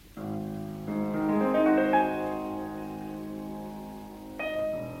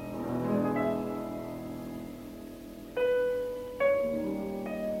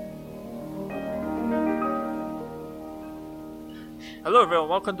Hello everyone,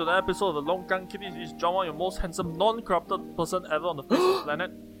 welcome to the episode of the Longgang Kitties. This is John Wang, your most handsome, non-corrupted person ever on the face of the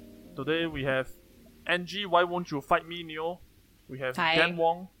planet. Today we have Angie, why won't you fight me, Neo? We have Hi. Dan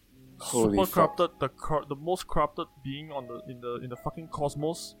Wong, Holy super fuck. corrupted, the most corrupted being on in the fucking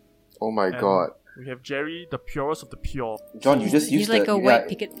cosmos. Oh my And god. We have Jerry, the purest of the pure. John, you just He's used like the... a white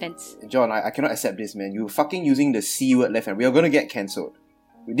picket fence. John, I cannot accept this, man. You fucking using the C word left and we are gonna get cancelled.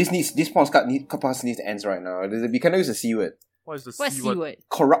 This podcast needs to end right now. We cannot use the C word. What is the What's C C word? word?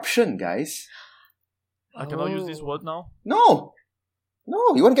 Corruption, guys. I cannot use Oh. this word now. No!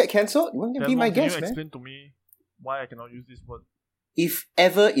 You wanna get cancelled? You wanna Dan be my Wong, can guest, you man? explain to me why I cannot use this word? If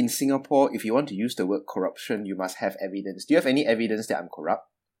ever in Singapore, if you want to use the word corruption, you must have evidence. Do you have any evidence that I'm corrupt?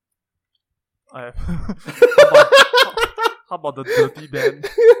 I have how about the dirty Dan?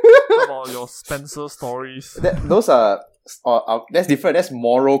 How about your Spencer stories? Those are... that's different. That's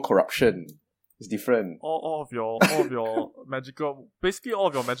moral corruption. It's different. all of your magical, basically all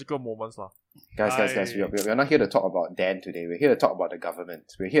of your magical moments lah. Guys, we're not here to talk about Dan today. We're here to talk about the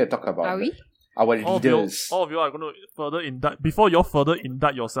government. We're here to talk about Are we? our All of you leaders. are going to further indict. Before you all further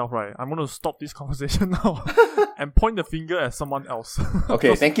indict yourself, right? I'm going to stop this conversation now and point the finger at someone else.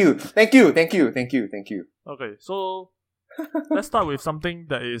 Okay, thank you. Okay, so let's start with something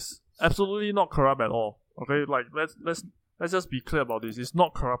that is absolutely not corrupt at all. Okay, like let's just be clear about this. It's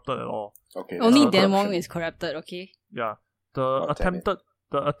not corrupted at all. Okay. Only that's Dan corruption. Wong is corrupted, okay? Yeah, damn it.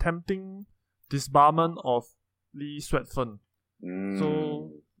 the attempting disbarment of Lee Swetfen. Mm.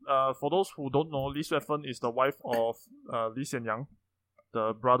 So, for those who don't know, Lee Swetfen is the wife of Lee Hsien Yang,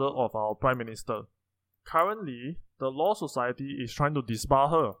 the brother of our Prime Minister. Currently, the Law Society is trying to disbar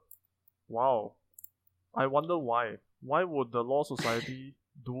her. Wow. I wonder why. Why would the Law Society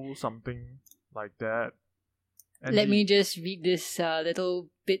do something like that? And Let me just read this little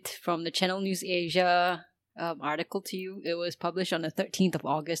bit from the Channel News Asia article to you. It was published on the 13th of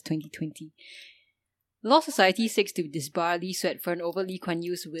August 2020. Law Society seeks to disbar Lee Swetfen over Lee Kuan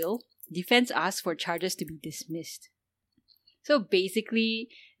Yew's will. Defense asks for charges to be dismissed. So basically,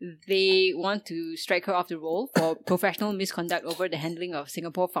 they want to strike her off the roll for professional misconduct over the handling of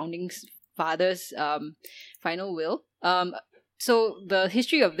Singapore Founding Fathers' final will. So the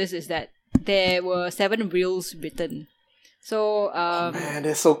history of this is that there were 7 wills written. So Man,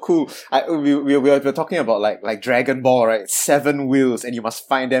 that's so cool. We're talking about like Dragon Ball, right? 7 wheels, and you must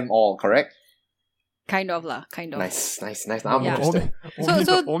find them all. Correct? kind of. Nice. Now I'm Yeah.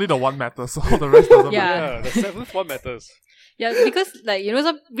 interested. only the one matters, all the rest doesn't matter. Yeah. The 7th one matters. Yeah, because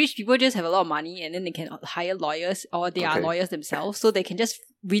some rich people just have a lot of money and then they can hire lawyers or they are Okay. lawyers themselves, so they can just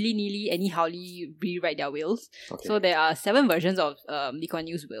willy-nilly, anyhowly rewrite their wills. Okay. So there are 7 versions of Lee Kuan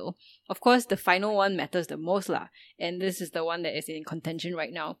Yew's will. Of course, the final one matters the most lah, and this is the one that is in contention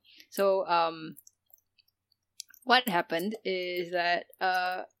right now. So what happened is that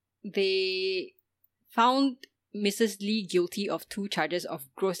they found Mrs. Lee guilty of 2 charges of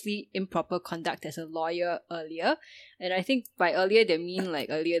grossly improper conduct as a lawyer earlier. And I think by earlier they mean like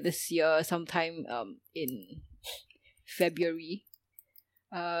earlier this year, sometime in February.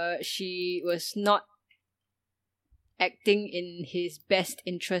 She was not acting in his best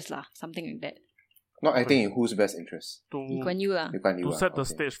interest lah, something like that. Not acting in whose best interest? Lee To, Kuan Yew lah. You can't to set the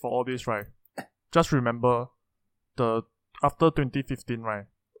stage for all this, right? Just remember, after 2015, right?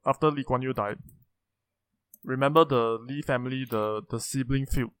 After Lee Kuan Yew died, remember the Lee family, the sibling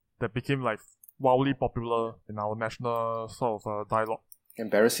feud that became like wildly popular in our national sort of dialogue,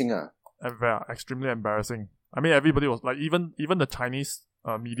 Embarrassing, and very extremely embarrassing. I mean, everybody was like, even the Chinese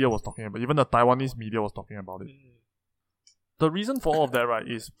media was talking about, even the Taiwanese media was talking about it. The reason for all of that, right,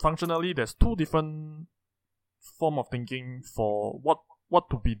 is functionally there's 2 different form of thinking for what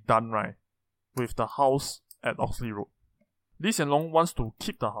to be done, right, with the house at Oxley Road. Lee Hsien Loong wants to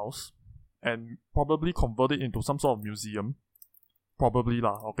keep the house and probably convert it into some sort of museum. Probably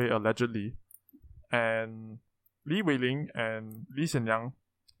lah, okay, allegedly. And Li Weiling and Lee Hsien Yang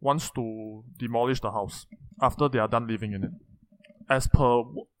wants to demolish the house after they are done living in it, as per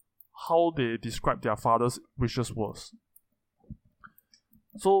how they describe their father's wishes was.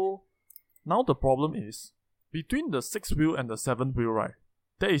 So, now the problem is, between the 6th will and the 7th will, right,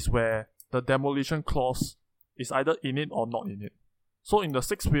 that is where the demolition clause is either in it or not in it. So in the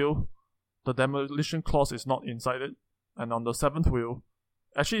 6th will, the demolition clause is not inside it, and on the 7th will,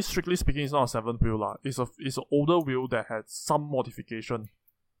 actually strictly speaking, it's not a 7th will lah. It's an older will that had some modification.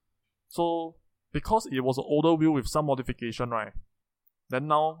 So because it was an older will with some modification, right? Then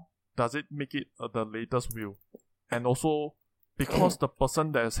now does it make it the latest will? And also because the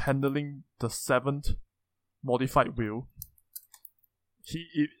person that is handling the 7th modified will,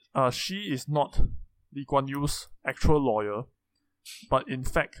 she is not Lee Kuan Yew's actual lawyer, but in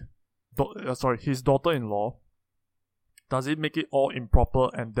fact, his daughter-in-law, does it make it all improper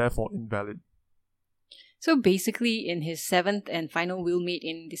and therefore invalid? So basically, in his seventh and final will made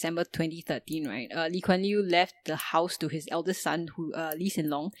in December 2013, right, Lee Kuan Yew left the house to his eldest son, Lee Hsien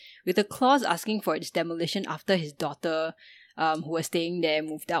Loong, with a clause asking for its demolition after his daughter, who was staying there,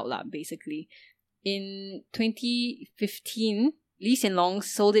 moved out, basically. In 2015, Lee Hsien Loong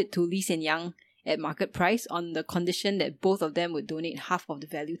sold it to Lee Hsien Yang at market price on the condition that both of them would donate half of the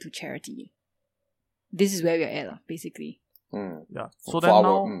value to charity. This is where we're at, basically. Yeah. So then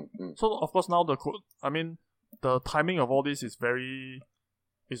now, so of course now the timing of all this is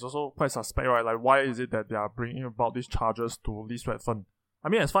also quite suspect, right? Like, why is it that they are bringing about these charges to Lee Swet Fen? I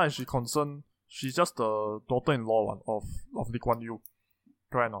mean, as far as she's concerned, she's just the daughter-in-law of Lee Kuan Yew,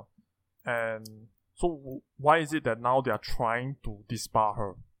 correct or not? And so why is it that now they are trying to disbar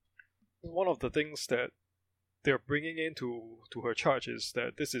her? One of the things that they're bringing into her charge is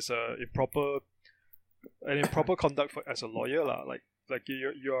that this is an improper conduct as a lawyer, lah. Like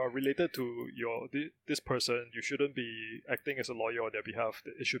you are related to this person, you shouldn't be acting as a lawyer on their behalf.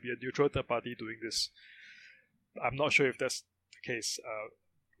 It should be a neutral third party doing this. I'm not sure if that's the case.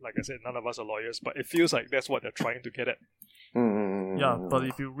 Like I said, none of us are lawyers, but it feels like that's what they're trying to get at. Yeah, but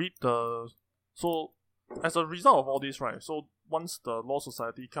if you read so as a result of all this, right? So once the Law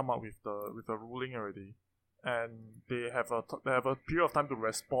Society come up with the ruling already, and they have a period of time to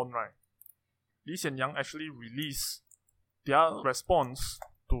respond, right? Lee Hsien Yang actually released their response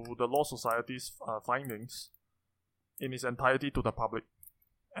to the Law Society's findings in its entirety to the public.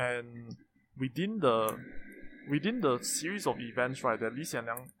 And within the series of events, right, that Lee Hsien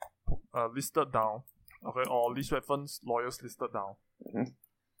Yang listed down, okay, or Lee Swet Fen's lawyers listed down,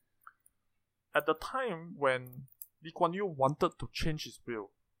 at the time when Lee Kuan Yew wanted to change his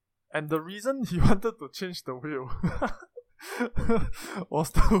will, and the reason he wanted to change the will was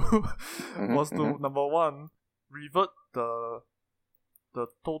to number one, revert the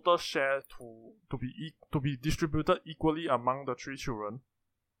total share to be distributed equally among the 3 children,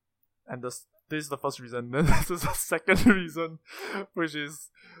 and this is the first reason. Then this is the second reason, which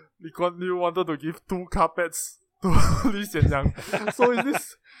is Lee Kuan Yew wanted to give 2 carpets to Lee Hsien Yang. So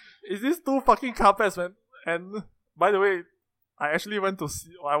is this 2 fucking carpets, man? And by the way, I actually went to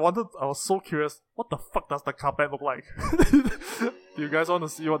see. I was so curious. What the fuck does the carpet look like? Do you guys want to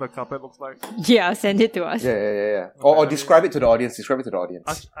see what the carpet looks like? Yeah, send it to us. Yeah. Or describe it to the audience.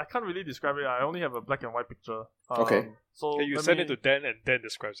 I can't really describe it. I only have a black and white picture. Okay. So you send it to Dan, and Dan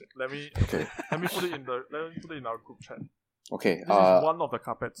describes it. Let me put it in our group chat. Okay. This is one of the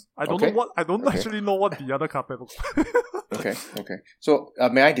carpets. I don't actually know what the other carpet looks like. Okay. So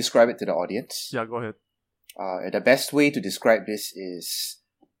may I describe it to the audience? Yeah, go ahead. The best way to describe this is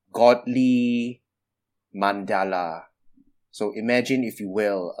godly mandala. So imagine, if you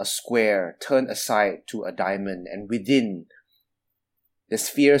will, a square turned aside to a diamond, and within the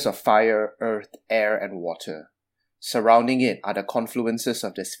spheres of fire, earth, air, and water. Surrounding it are the confluences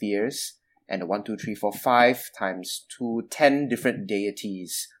of the spheres, and the 1, 2, 3, 4, 5 times 2, 10 different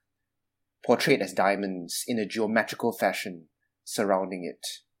deities portrayed as diamonds in a geometrical fashion surrounding it.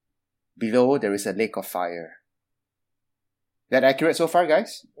 Below, there is a lake of fire. That accurate so far,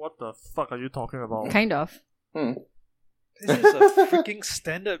 guys? What the fuck are you talking about? Kind of. This is a freaking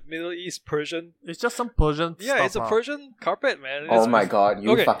standard Middle East Persian. It's just some Persian stuff. Yeah, it's a Persian carpet, man. Oh my god,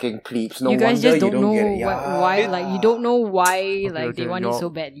 you fucking plebes. No you guys wonder just don't you don't know get it. Yeah. why, like, you don't know why, Okay, they want it so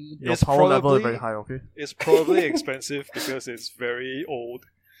badly. Your It's power level is probably- very high, okay? It's probably expensive because it's very old.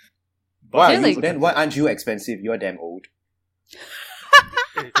 Why, Feel like- then why aren't you expensive? You're damn old.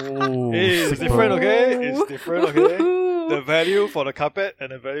 Oh, It's sick different, burn. okay? It's different, okay? The value for the carpet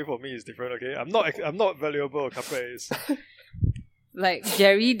and the value for me is different, okay? I'm not valuable. Carpet is. Like,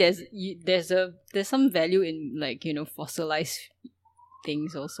 Jerry, there's some value in, like, fossilized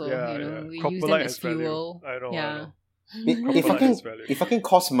things also. Yeah. We Copper use them light as has value. fuel. I know. Yeah. It fucking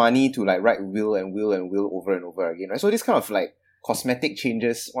costs money to like write will and will and will over and over again, right? So this kind of like cosmetic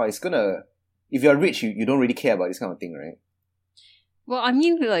changes, well, it's gonna, if you're rich, you don't really care about this kind of thing, right? Well, I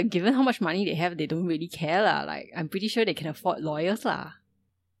mean, like, given how much money they have, they don't really care, lah. Like, I'm pretty sure they can afford lawyers, lah.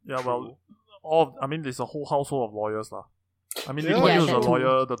 Yeah, well, there's a whole household of lawyers, lah. I mean, Yeah, Lee Kuan Yew is that a too.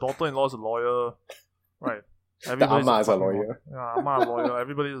 lawyer, the daughter-in-law is a lawyer, right? The Everybody's Amma is a fucking lawyer. Yeah, Amma is a lawyer,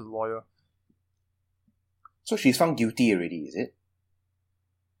 everybody is a lawyer. So she's found guilty already, is it?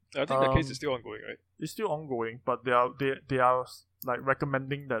 I think the case is still ongoing, right? It's still ongoing, but they are like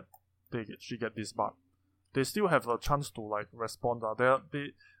recommending that she get disbarred. They still have a chance to like respond. They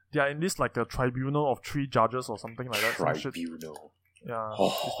are in this like a tribunal of 3 judges or something like that. some shit. Tribunal. Yeah,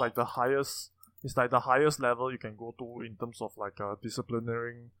 Oh. it's like the highest It's like the highest level you can go to in terms of like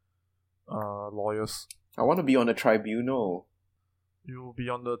disciplinating lawyers. I want to be on the tribunal. You'll be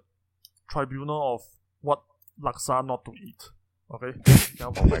on the tribunal of what laksa not to eat. Okay?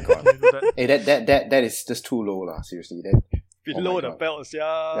 Oh my god. Can you do that? Hey, that is just too low, lah. Seriously, that. Below my the God. belt,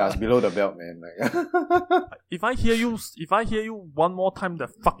 yeah. Yeah, it's below the belt, man. Like, If I hear you one more time that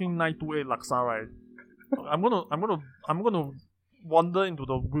fucking 928 laksa, right? I'm gonna wander into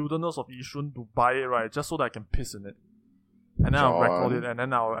the wilderness of Yishun to buy it, right? Just so that I can piss in it. And then I'll record it and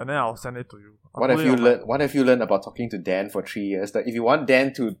then I'll send it to you. what have you learned about talking to Dan for 3 years? That if you want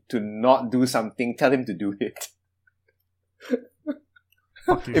Dan to not do something, tell him to do it.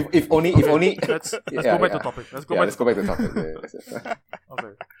 Fuck you. If only Let's go back to topic. Let's go back to topic. Yeah.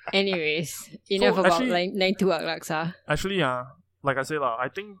 Okay. Anyways, enough about actually- like 928 laksa. Actually, like I said, I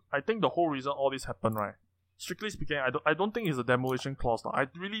think the whole reason all this happened, right? Strictly speaking, I don't think it's a demolition clause. I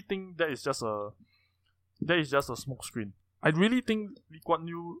really think that is just a smoke screen. I really think Lee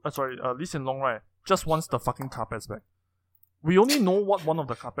Hsien Loong, right, just wants the fucking carpets back. We only know what one of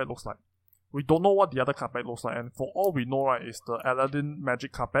the carpet looks like. We don't know what the other carpet looks like, and for all we know, right, is the Aladdin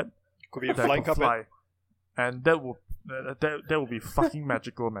magic carpet Could be a that flying could carpet. fly, and that would be fucking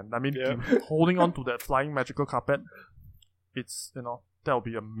magical, man. I mean, Yeah. holding on to that flying magical carpet, it's that would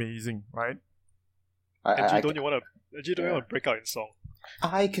be amazing, right? Angie, don't you want to break out in song?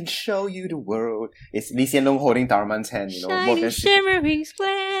 I can show you the world. It's Lee Hsien Loong holding Tarman's hand, Shining, shimmering,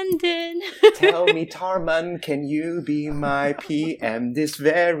 splendid. Tell me, Tarman, can you be my PM this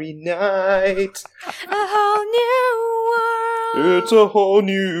very night? A whole new world. It's a whole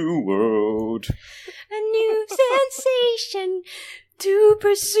new world. A new sensation to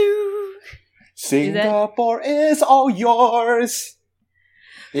pursue. Singapore is all yours.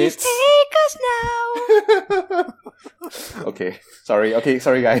 Please It's take us now. okay. Sorry,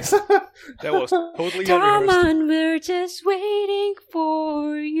 guys. That was totally unrehearsed. Tarman, we're just waiting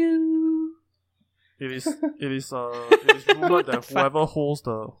for you. It is rumored that whoever holds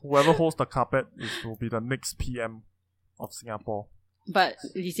the carpet will be the next PM of Singapore. But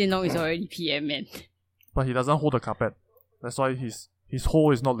Lee Hsien Loong is already PM, man. But he doesn't hold the carpet. That's why his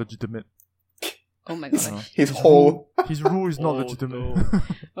hold is not legitimate. Oh my gosh. His whole. His rule is not Oh, legitimate. no.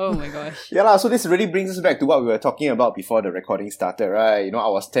 Oh my gosh. Yeah, so this really brings us back to what we were talking about before the recording started, right? I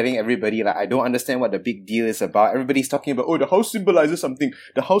was telling everybody, I don't understand what the big deal is about. Everybody's talking about, the house symbolizes something.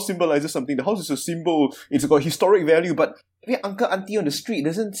 The house symbolizes something. The house is a symbol. It's got historic value. But uncle, auntie on the street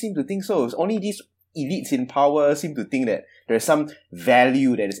doesn't seem to think so. It's only these elites in power seem to think that there's some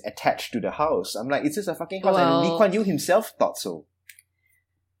value that is attached to the house. I'm like, it's just a fucking house. And Lee Kuan Yew himself thought so.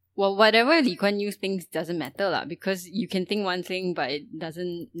 Well, whatever Lee Kuan Yew thinks doesn't matter lah, because you can think one thing, but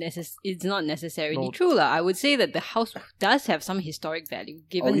it's not necessarily true lah. I would say that the house does have some historic value,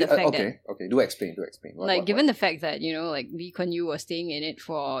 given the fact that do explain. given the fact that Lee Kuan Yew was staying in it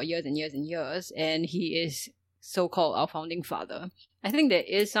for years and years and years, and he is so-called our founding father. I think there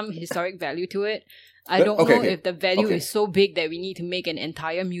is some historic value to it. I don't know if the value is so big that we need to make an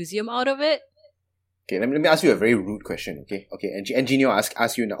entire museum out of it. Okay, let me ask you a very rude question, okay? Okay, Engineer,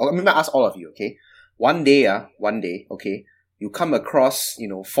 ask you now. Let me ask all of you, okay? One day, okay, you come across,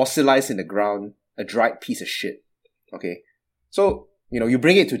 fossilized in the ground, a dried piece of shit, okay? So, you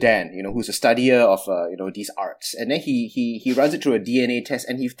bring it to Dan, who's a studier of, these arts, and then he runs it through a DNA test,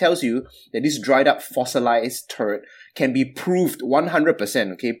 and he tells you that this dried up fossilized turd can be proved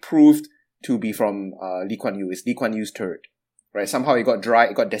 100%, okay? Proved to be from Lee Kuan Yew. It's Lee Kuan Yew's turd. Right, somehow it got dry,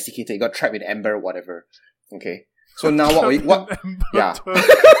 it got desiccated, it got trapped in amber, whatever. Okay. So now yeah.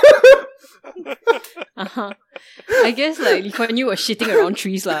 I guess Lee Kuan Yew was shitting around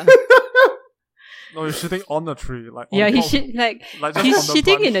trees lah. No, he's shitting on the tree. He's just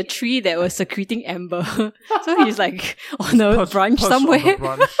shitting on the in a tree that was secreting amber. So he's like on a branch perched somewhere. on the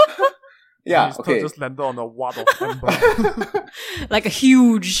branch. Yeah, His okay. turd just landed on a wad of amber. Like a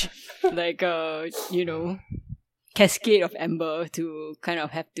huge, cascade of amber to kind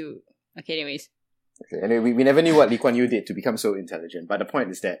of have to... Okay, anyways. Okay, anyway, we never knew what Lee Kuan Yew did to become so intelligent, but the point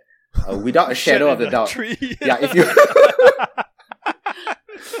is that without a shadow of a doubt... Tree. Yeah, if you...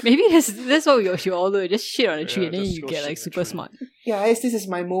 Maybe that's what we should all do. Just shit on a tree and then just you go get shit on a super tree. smart. Guys, this is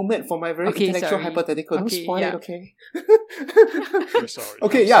my moment for my very intellectual sorry. hypothetical. Don't Okay, spoil yeah. it, okay? We're sorry.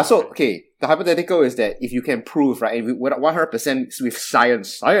 Okay, I'm yeah, sorry. so, the hypothetical is that if you can prove, right, 100% with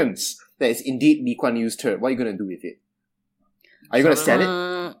science, that it's indeed Lee Kuan Yew's turd, what are you going to do with it? Are you going to sell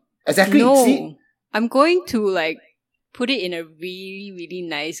it? Exactly, No. see? I'm going to put it in a really, really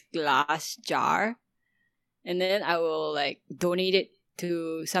nice glass jar, and then I will donate it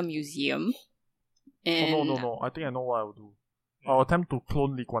to some museum. And No. I think I know what I will do. I'll attempt to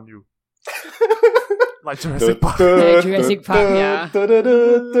clone Lee Kuan Yew. Like Jurassic Park. Yeah, Jurassic Park, yeah.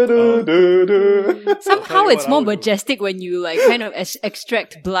 Somehow it's more majestic when you like kind of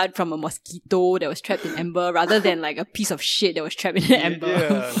extract blood from a mosquito that was trapped in amber rather than like a piece of shit that was trapped in amber.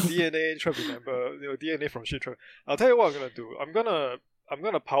 Yeah, DNA trapped in amber. DNA from shit trapped. I'll tell you what I'm gonna do. I'm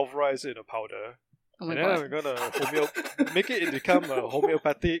gonna pulverize it in a powder. Oh my and then god. I'm gonna make it become a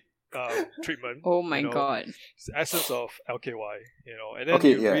homeopathic treatment. Oh my god. It's the essence of LKY, and then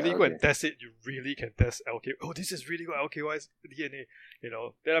you really go and test it. You really can test LKY. Oh, this is really good LKY's DNA,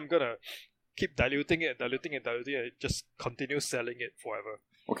 Then I'm gonna keep diluting it, and just continue selling it forever.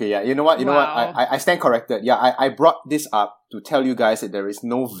 Okay, yeah, you know what? I stand corrected. Yeah, I brought this up to tell you guys that there is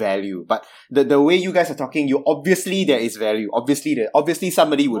no value. But the way you guys are talking, obviously there is value. Obviously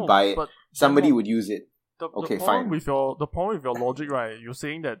somebody would buy it. Somebody would use it. The Okay, problem fine. with your logic, right? You're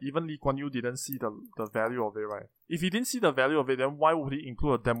saying that even Lee Kuan Yew didn't see the value of it, right? If he didn't see the value of it, then why would he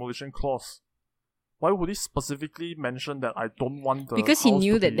include a demolition clause? Why would he specifically mention that I don't want the Because he house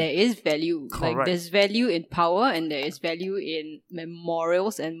knew to that be there is value. Like correct? there's value in power and there is value in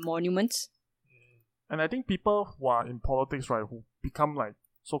memorials and monuments. And I think people who are in politics, right, who become like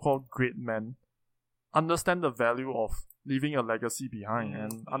so-called great men, understand the value of leaving a legacy behind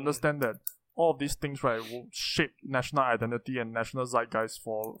and understand that all of these things, right, will shape national identity and national zeitgeist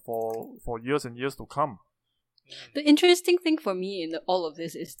for years and years to come. The interesting thing for me in all of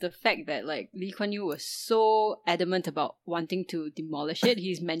this is the fact that like Lee Kuan Yew was so adamant about wanting to demolish it.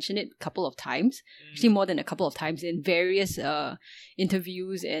 He's mentioned it a couple of times, actually more than a couple of times in various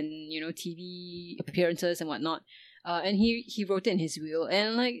interviews and TV appearances and whatnot. And he wrote it in his will.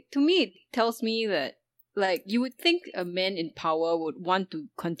 And like to me, it tells me that like you would think a man in power would want to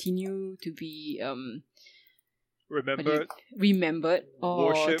continue to be remembered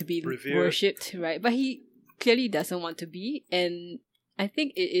or to be revered. worshipped, right? But he clearly doesn't want to be, and I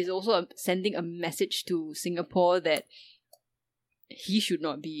think it is also sending a message to Singapore that he should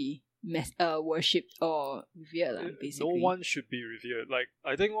not be worshipped or revered, basically. No one should be revered. Like,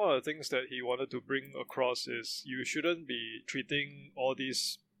 I think one of the things that he wanted to bring across is you shouldn't be treating all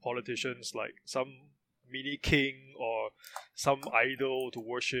these politicians like some mini king or some idol to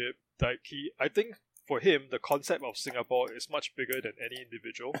worship. I think for him, the concept of Singapore is much bigger than any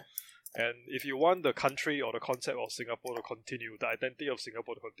individual. And if you want the country or the concept of Singapore to continue, the identity of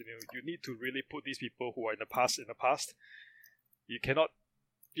Singapore to continue, you need to really put these people who are in the past. You cannot,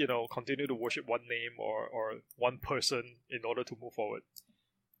 continue to worship one name or one person in order to move forward.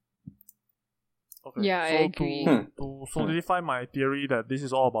 Okay. Yeah, I agree. To solidify my theory that this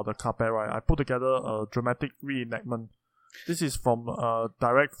is all about the carpet, right, I put together a dramatic reenactment. This is from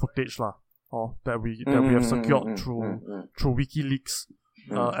direct footage that we have secured through WikiLeaks.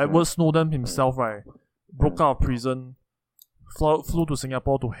 Edward Snowden himself, right, broke out of prison, flew to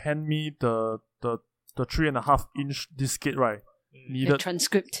Singapore to hand me the 3.5-inch diskette, right? The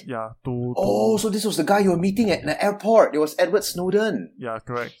transcript. Yeah, so this was the guy you were meeting at the airport. It was Edward Snowden. Yeah,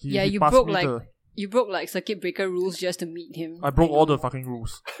 correct. You broke like circuit breaker rules just to meet him. I broke all the fucking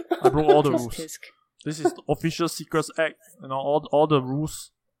rules. I broke all the rules. Tisk. This is the Official Secrets Act, all the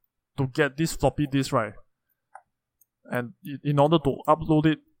rules to get this floppy disk, right? And in order to upload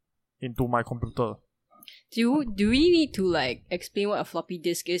it into my computer. Do we need to like explain what a floppy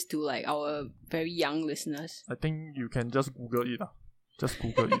disk is to like our very young listeners? I think you can just Google it. Just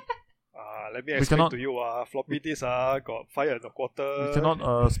Google it. Let me explain to you. Floppy disk got 5.25. We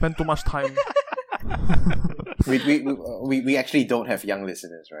cannot spend too much time. we actually don't have young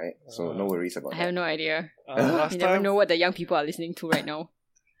listeners, right? So no worries about I that. have no idea. You never know what the young people are listening to right now.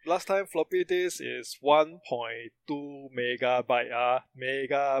 Last time floppy disk is 1.2 megabyte,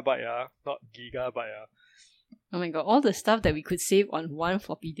 not gigabyte. Oh my god, all the stuff that we could save on one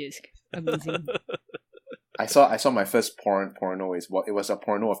floppy disk. Amazing. I saw my first porno. It was a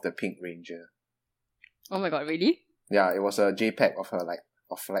porno of the Pink Ranger. Oh my god, really? Yeah, it was a JPEG of her like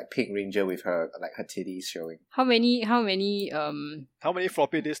Pink Ranger with her titties showing. How many How many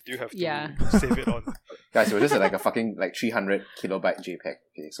floppy disks do you have to save it on? Guys, it was just like a fucking 300 kilobyte JPEG.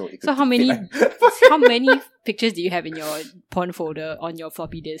 Okay, so how many how many pictures do you have in your porn folder on your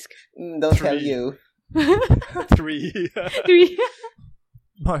floppy disk? Don't tell you. 3. 3.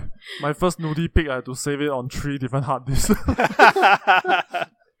 My first nudie pic, I had to save it on 3 different hard disks.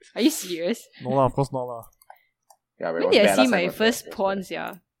 Are you serious? No lah, of course not lah. Yeah, when did I see my first porns?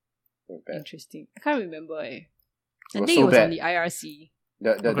 Yeah, interesting. I can't remember. I think it was on the IRC.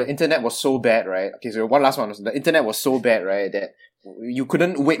 The internet was so bad, right? Okay, so one last one. The internet was so bad, right, that you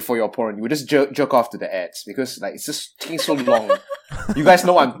couldn't wait for your porn. You would just jerk off to the ads because it's just taking so long. You guys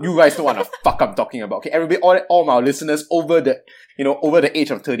know what the fuck I'm talking about. Okay, everybody, all my listeners over the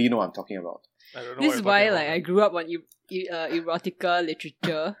age of 30 know what I'm talking about. I don't know This what is you're why talking like I grew up on erotica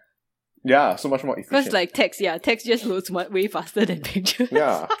literature. Yeah, so much more efficient. Because like text just loads way faster than pictures.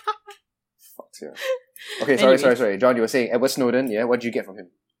 Yeah. Fuck yeah. Okay, Anyways. sorry. John, you were saying Edward Snowden, yeah? What did you get from him?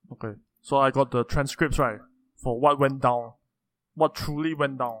 Okay, so I got the transcripts right for what went down, what truly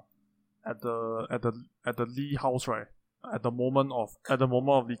went down at the Lee house, right? At the moment of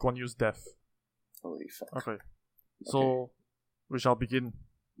Lee Kuan Yew's death. Holy fuck. Okay, so we shall begin.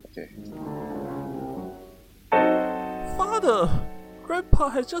 Okay. Father, Grandpa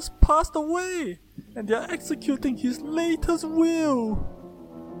has just passed away, and they are executing his latest will.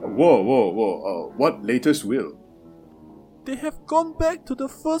 Whoa. What latest will? They have gone back to the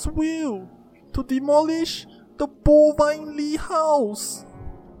first will to demolish the bovine Lee house.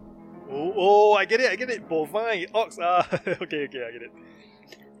 Oh, I get it. Bovine, ox. Okay, I get it.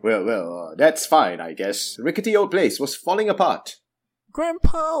 Well, that's fine, I guess. Rickety old place was falling apart.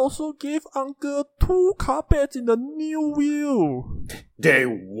 Grandpa also gave Uncle 2 carpets in the new will. They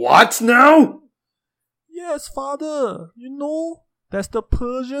what now? Yes, Father. You know, there's the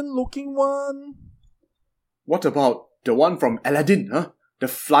Persian-looking one. What about the one from Aladdin, huh? The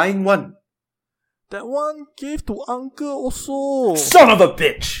flying one? That one gave to Uncle also. Son of a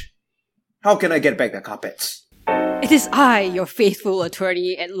bitch! How can I get back the carpets? It is I, your faithful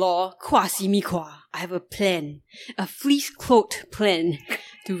attorney at law, Kwa Simi Kwa. I have a plan, a fleece-cloaked plan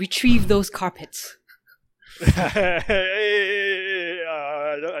to retrieve those carpets. I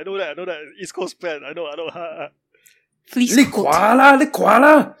know that. East Coast plan. I know. Fleece-coat.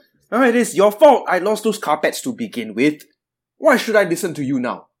 Likwala! Alright, it's your fault I lost those carpets to begin with. Why should I listen to you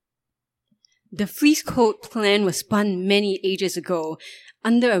now? The fleece-coat plan was spun many ages ago,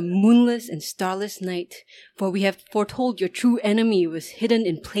 under a moonless and starless night, for we have foretold your true enemy was hidden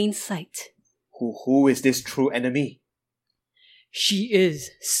in plain sight. Who is this true enemy? She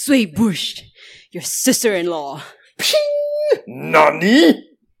is Sui Bush, your sister-in-law. Pshing! Nani?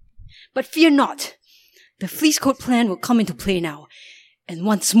 But fear not. The fleece-coat plan will come into play now, and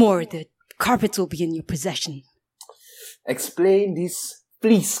once more the carpets will be in your possession. Explain this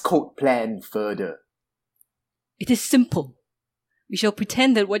fleece coat plan further. It is simple. We shall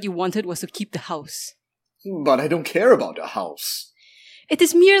pretend that what you wanted was to keep the house. But I don't care about the house. It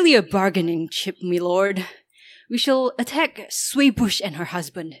is merely a bargaining chip, my lord. We shall attack Sui Bush and her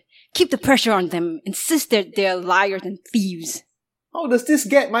husband. Keep the pressure on them. Insist that they are liars and thieves. How does this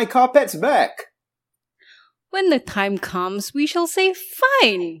get my carpets back? When the time comes, we shall say,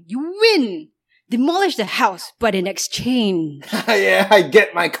 fine, you win. Demolish the house, but in exchange. Yeah, I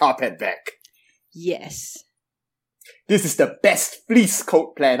get my carpet back. Yes. This is the best fleece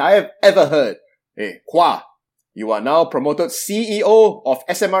coat plan I have ever heard. Hey, Kwa, you are now promoted CEO of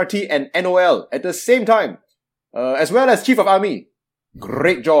SMRT and NOL at the same time, as well as Chief of Army.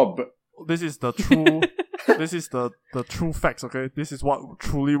 Great job. This is the true. This is the true facts. Okay, this is what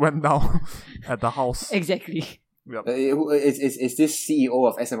truly went down at the house. Exactly. Yep. Is this CEO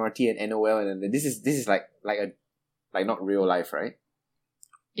of SMRT and NOL, and this is like not real life, right?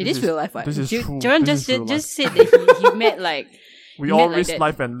 It is real life. Right? This is true. Jordan This just is real said that he met like We he all met risk that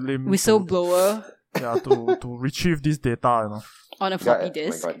life and limb whistleblower to retrieve this data. on a floppy Oh my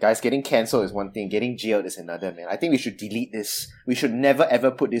disk. God, guys, getting cancelled is one thing, getting jailed is another, man. I think we should delete this. We should never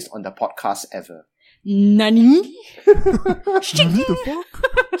ever put this on the podcast ever. Nani? The fuck?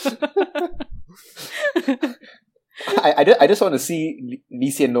 I just want to see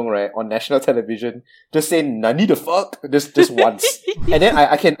Lee Hsien Loong, right, on national television just say "Nani the fuck" just once, and then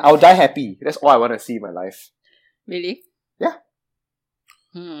I'll die happy. That's all I want to see in my life. Really? Yeah.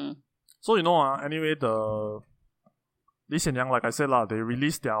 So anyway, the Lee Hsien Yang, like I said they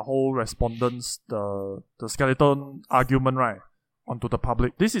released their whole respondents, the skeleton argument, right, onto the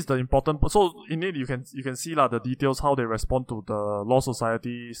public. This is the important. So in it, you can see the details how they respond to the Law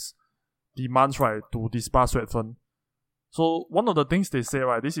Society's demands, right, to disbar Swet Fen. So one of the things they say,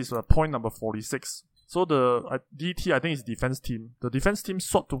 right, this is point number 46. So the DT, I think it's defense team. The defense team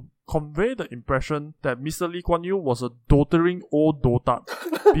sought to convey the impression that Mr. Lee Kuan Yew was a doting old dotard,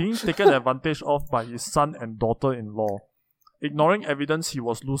 being taken advantage of by his son and daughter-in-law. Ignoring evidence, he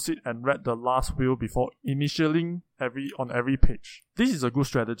was lucid and read the last will before initialing on every page. This is a good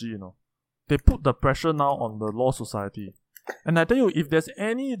strategy, They put the pressure now on the Law Society. And I tell you, if there's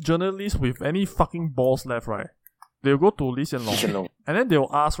any journalist with any fucking balls left, right, they'll go to Lee Hsien Loong. And then they'll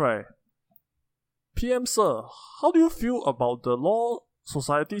ask, right, PM sir, how do you feel about the Law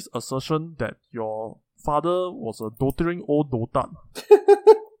Society's assertion that your father was a doting old dotard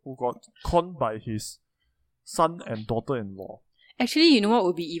who got conned by his son and daughter-in-law? Actually, you know what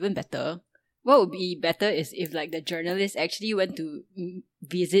would be even better? What would be better is if like the journalist actually went to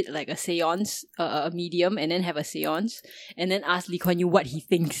visit like a seance, a medium, and then have a seance, and then ask Lee Kuan Yew what he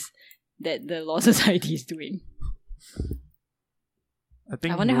thinks that the Law Society is doing.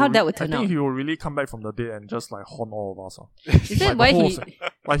 I wonder how that would turn I think out. he will really come back from the dead and just like haunt all of us. Is that Like why the whole he?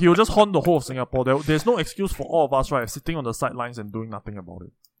 Like he will just haunt the whole of Singapore. There's no excuse for all of us, right, sitting on the sidelines and doing nothing about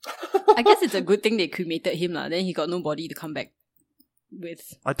it. I guess it's a good thing they cremated him lah. Then he got nobody to come back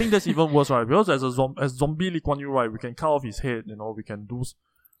with. I think that's even worse, right? Because as zombie Lee Kuan Yew, right, we can cut off his head. We can do.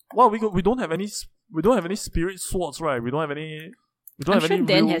 Well, we don't have any spirit swords, right? We don't have any. We don't I'm have sure any.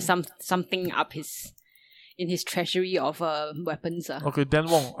 Dan real... has something up in his treasury of weapons. Okay, Dan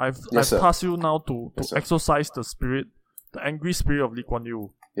Wong, I've sir. tasked you now to Yes, sir. exorcise the angry spirit of Lee Kuan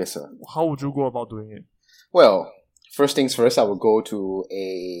Yew. Yes, sir. How would you go about doing it? Well, first things first, I will go to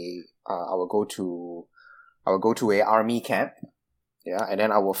a army camp. Yeah, and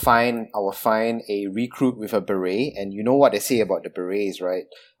then I will find a recruit with a beret, and you know what they say about the berets, right?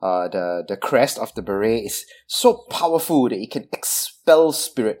 The crest of the beret is so powerful that it can expel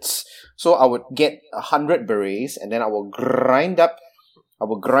spirits. So I would get 100 berets, and then I will grind up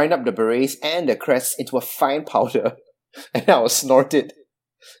the berets and the crest into a fine powder, and I will snort it,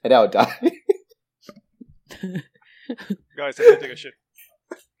 and then I'll die. Guys, I can take a shit.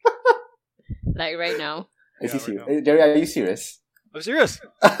 Like right now. Is Yeah, he serious? right now. Jerry, are you serious? I'm serious.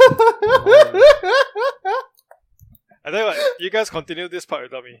 I tell you what, you guys continue this part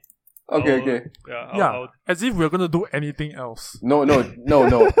without me. Okay. Yeah, I'll as if we're gonna do anything else. No,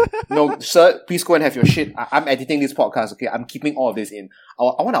 sir. Please go and have your shit. I'm editing this podcast. Okay, I'm keeping all of this in.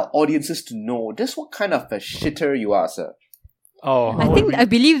 I want our audiences to know just what kind of a shitter you are, sir. I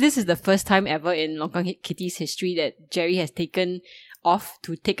believe this is the first time ever in Longkang Kitty's history that Jerry has taken off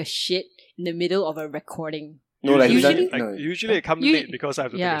to take a shit in the middle of a recording. No, like Usually- usually I come late because I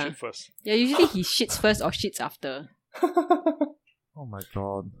have to take a shit first. Yeah, usually he shits first or shits after. Oh my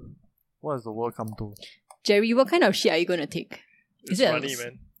god, what has the world come to? Jerry, what kind of shit are you gonna take? It's it a- runny,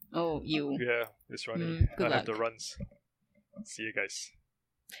 man. Oh, you. Yeah, it's runny. Good I have luck. the runs. See you guys.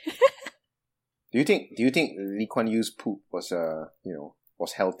 Do you think Lee Kuan Yew's poop was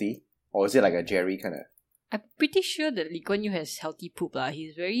was healthy, or is it like a Jerry kind of? I'm pretty sure that Lee Kuan Yew has healthy poop lah.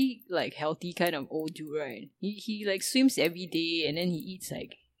 He's very like healthy kind of old dude, right? He like swims every day and then he eats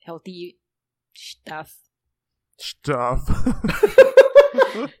like healthy stuff. Stuff.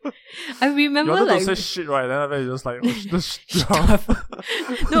 I remember You wanted like to say shit, right? Then after that you just like, the stuff.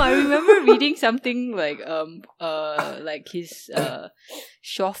 no, I remember reading something like his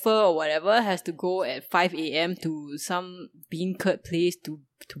chauffeur or whatever has to go at 5 a.m. to some bean curd place to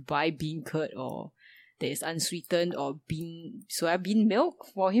buy bean curd or that is unsweetened or soybean milk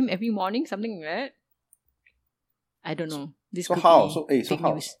for him every morning, something like that. I don't know. This So could how? be So fake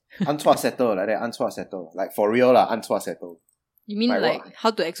how? news. Ansua settle like that. Ansua settle like for real lah. Ansua settle. You mean Like like what?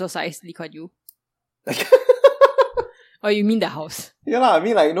 how to exorcise Lee Kuan Yew? Or you mean the house? Yeah lah. I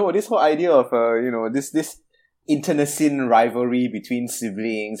mean like no. This whole idea of this internecine rivalry between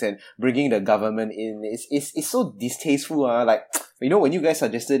siblings and bringing the government in is so distasteful. Like when you guys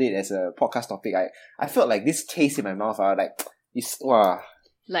suggested it as a podcast topic, I felt like this taste in my mouth. Like it's wow.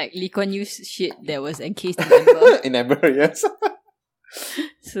 Like Lee Kuan Yew's shit that was encased in amber. In amber, yes.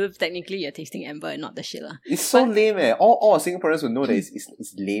 So technically you're tasting amber and not the shit lah. It's so But- lame, eh. All Singaporeans will know that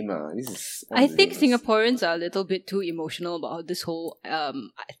it's lame, This is. I think lamest. Singaporeans are a little bit too emotional about this whole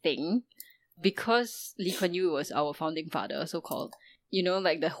thing because Lee Kuan Yew was our founding father, so called.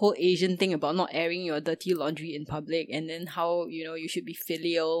 Like the whole Asian thing about not airing your dirty laundry in public, and then how you should be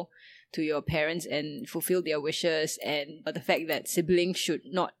filial to your parents and fulfill their wishes, and the fact that siblings should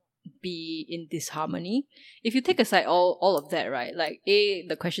not be in disharmony. If you take aside all of that, right? Like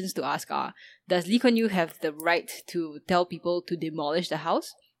the questions to ask are: does Lee Kuan Yew have the right to tell people to demolish the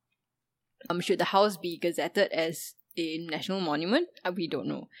house? Should the house be gazetted as a national monument? We don't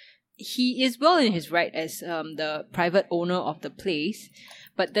know. He is well in his right as the private owner of the place,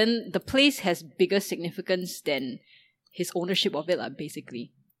 but then the place has bigger significance than his ownership of it,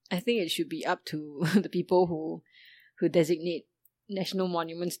 basically. I think it should be up to the people who designate national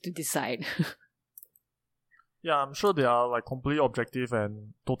monuments to decide. Yeah, I'm sure they are like completely objective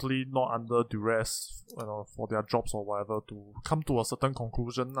and totally not under duress, for their jobs or whatever to come to a certain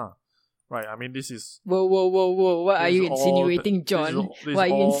conclusion, lah. Right? I mean, this is Whoa! What are This you is all insinuating, this John? is all- this What are is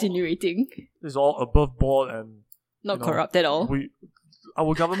you all- insinuating? all above board and Not you know, corrupt at all.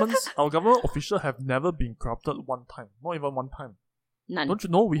 our government officials have never been corrupted one time, not even one time. None. Don't you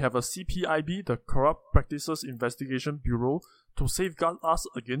know we have a CPIB, the Corrupt Practices Investigation Bureau, to safeguard us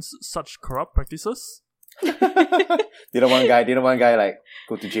against such corrupt practices? Didn't one guy like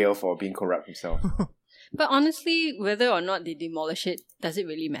go to jail for being corrupt himself. But honestly, whether or not they demolish it, does it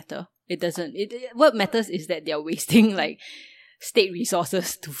really matter? It doesn't. What matters is that they're wasting like state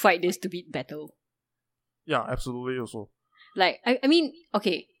resources to fight this stupid battle. Yeah, absolutely also. Like, I mean,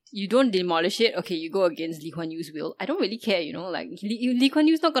 okay, you don't demolish it, okay, you go against Lee Kuan Yew's will. I don't really care, you know, like, Lee Kuan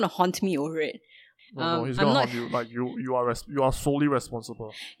Yew's not gonna haunt me over it. No, he's gonna haunt you. Like, you are solely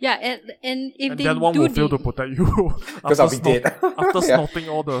responsible. Yeah, and if they then one will fail to protect you. Because I'll be dead. After snorting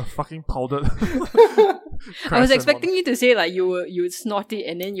all the fucking powdered... I was expecting you to say, like, you would snort it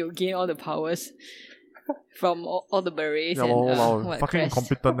and then you'll gain all the powers from all the berets yeah, and fucking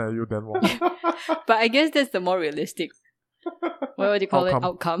incompetent you then. But I guess that's the more realistic. What would you call it?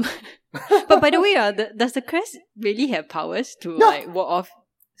 Outcome. But by the way, does the crest really have powers to like ward off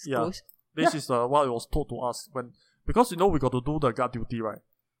ghosts? This is what it was told to us because we got to do the guard duty, right?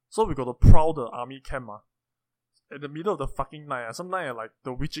 So we got to prowl the army camp in the middle of the fucking night. Some night at like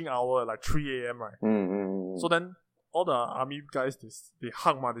the witching hour, like 3 a.m. right? Mm-hmm. So then all the army guys they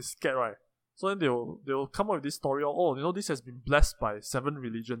hung, they scared, right? So then they'll come up with this story of, this has been blessed by 7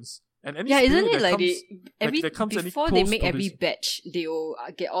 religions. And any isn't it like before they make every this, batch, they'll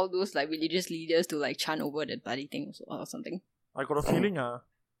get all those like religious leaders to like chant over that bloody thing or something? I got a feeling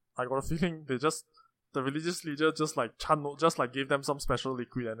they the religious leader just like chant, just like gave them some special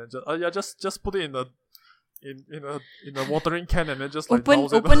liquid and then just put it in a watering can and then just like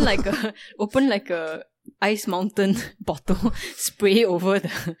open like a ice mountain bottle, spray over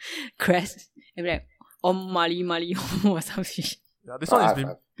the crest and be like Om Mali Mali Om or some shit. Yeah, this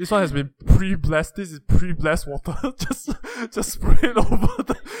one has been pre-blessed. This is pre-blessed water. just spray it over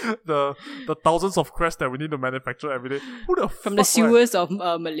the thousands of crests that we need to manufacture every day. From the sewers of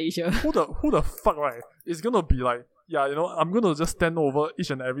Malaysia. Who the fuck, right? It's gonna be like, I'm gonna just stand over each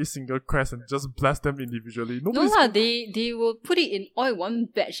and every single crest and just bless them individually. They will put it in all in one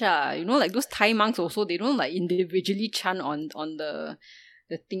batch. Like those Thai monks also, they don't like individually chant on the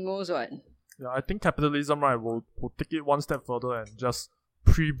thingos, what? Yeah, I think capitalism, right, will take it one step further and just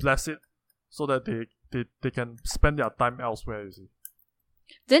pre-bless it so that they can spend their time elsewhere, you see.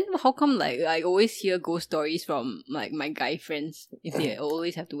 Then how come like I always hear ghost stories from like my guy friends if they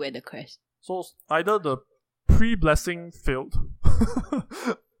always have to wear the crest? So either the pre-blessing failed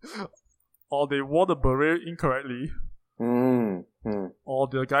or they wore the beret incorrectly or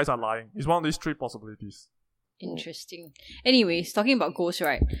the guys are lying. It's one of these 3 possibilities. Interesting. Anyways, talking about ghosts,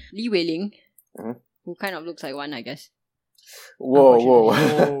 right? Li Wei-ling, who kind of looks like one, I guess. Whoa.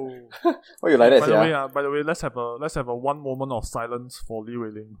 Why you like that? By the way, let's have a one moment of silence for Li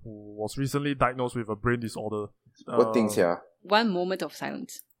Wei-ling, who was recently diagnosed with a brain disorder. What things here? One moment of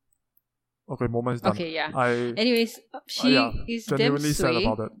silence. Okay, moment is done. Okay, yeah. Anyways, she is genuinely sad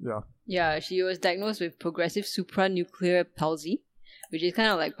about it. Yeah, she was diagnosed with progressive supranuclear palsy, which is kind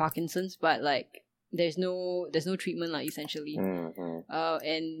of like Parkinson's, but like there's no treatment essentially.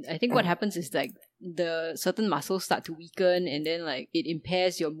 And I think what happens is like the certain muscles start to weaken and then like it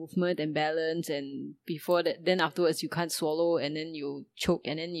impairs your movement and balance, and before that, then afterwards you can't swallow and then you choke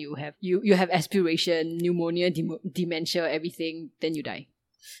and then you have aspiration, pneumonia, dementia, everything, then you die.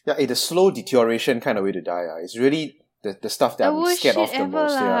 Yeah, it's a slow deterioration kind of way to die. It's really the stuff that I'm scared of the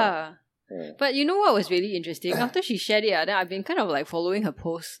most. Yeah. But you know what was really interesting? After she shared it, then I've been kind of like following her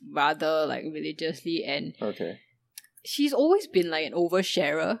posts rather like religiously, and she's always been like an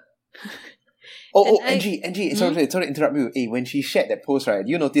oversharer. Angie, sorry to interrupt you. Hey, when she shared that post, right,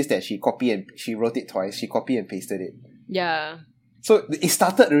 you noticed that she wrote it twice. She copy and pasted it. Yeah. So it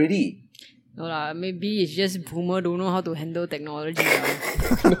started already. No maybe it's just boomer don't know how to handle technology. No.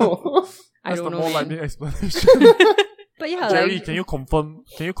 I don't know. That's the more likely explanation. But yeah, Jerry, can you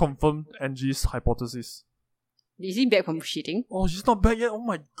confirm Angie's hypothesis? Is he back from shitting? Oh, she's not back yet. Oh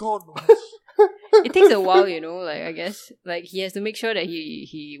my god. It takes a while, like I guess like he has to make sure that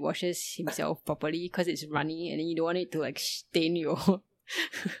he washes himself properly because it's runny, and then you don't want it to like stain your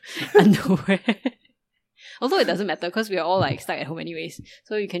underwear. Although it doesn't matter because we are all like stuck at home anyways,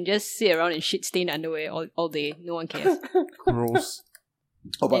 so you can just sit around and shit stain underwear all day. No one cares. Gross.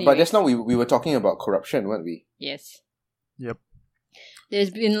 Oh, but just now we were talking about corruption, weren't we? Yes. Yep. There's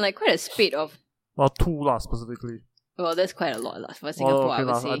been like quite a spate of. Well, 2 specifically. Well, that's quite a lot for Singapore. I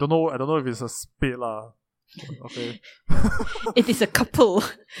would say. I don't know if it's a spate Okay. It is a couple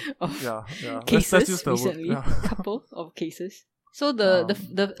of cases recently. Couple of cases. So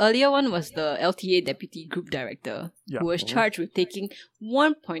the earlier one was the LTA deputy group director who was charged with taking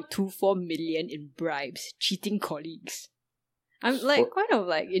 1.24 million in bribes, cheating colleagues. I'm like kind of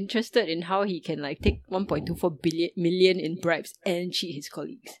like interested in how he can like take 1.24 million in bribes and cheat his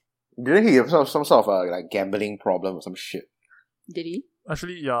colleagues. Didn't he have some sort of like gambling problem or some shit? Did he?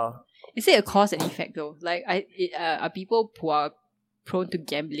 Actually, yeah. Is it a cause and effect though? Like, are people who are prone to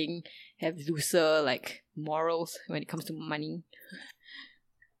gambling have looser like morals when it comes to money?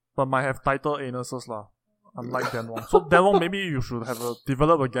 But might have tighter anuses lah. Unlike Dan Wong. So Dan Wong, maybe you should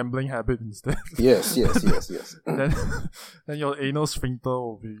develop a gambling habit instead. Yes. then your anal sphincter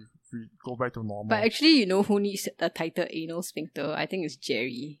will go back to normal. But actually, you know who needs a tighter anal sphincter? I think it's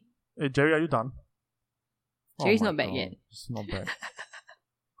Jerry. Hey Jerry, are you done? Jerry's my not back God, yet. It's not bad.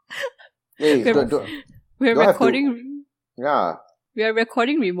 Hey, We're do I have to- recording. yeah. We are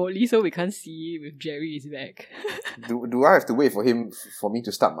recording remotely, so we can't see if Jerry is back. Do I have to wait for me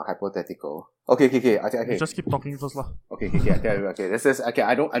to start my hypothetical? Okay. Okay. Just keep talking first lah. Okay. This is okay.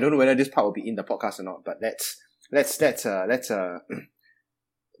 I don't know whether this part will be in the podcast or not, but let's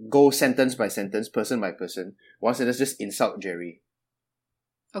go sentence by sentence, person by person. One sentence, just insult Jerry.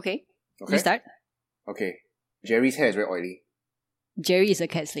 Okay. Okay. You start. Okay. Jerry's hair is very oily. Jerry is a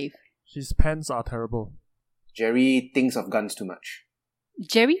cat slave. His pants are terrible. Jerry thinks of guns too much.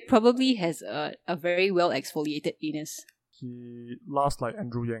 Jerry probably has a very well exfoliated anus. He laughs like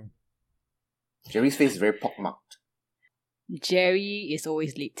Andrew Yang. Jerry's face is very pockmarked. Jerry is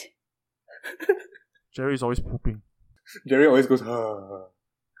always late. Jerry is always pooping. Jerry always goes, ah.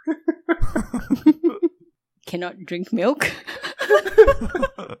 Cannot drink milk.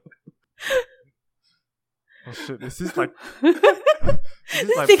 Oh shit, this is like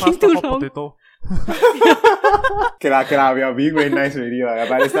Taking pasta too hot long. potato. Okay lah, we are being very nice already lah.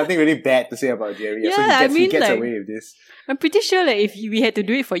 But there's nothing really bad to say about Jerry. Yeah, so he gets like, away with this. I'm pretty sure that if we had to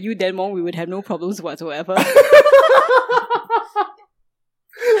do it for you, Dan Wong, we would have no problems whatsoever.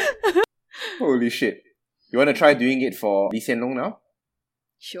 Holy shit. You want to try doing it for Lee Hsien Loong now?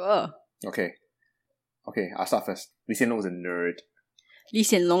 Sure. Okay, I'll start first. Lee Hsien Loong is a nerd. Lee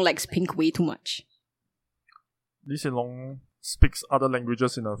Hsien Loong likes pink way too much. Lee Hsien Loong speaks other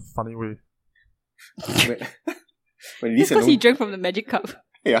languages in a funny way. When Lee Hsien Because he Loong... drank from the magic cup.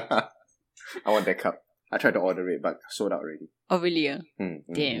 Yeah. I want that cup. I tried to order it, but sold out already. Oh, really? Mm.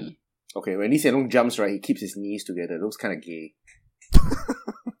 Damn. Okay, when Lee Hsien Loong jumps, right, he keeps his knees together. It looks kind of gay.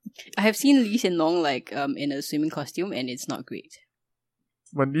 I have seen Lee Hsien Loong in a swimming costume, and it's not great.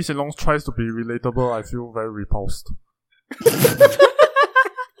 When Lee Hsien Loong tries to be relatable, I feel very repulsed.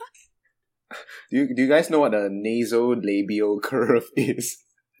 Do you guys know what a nasolabial curve is?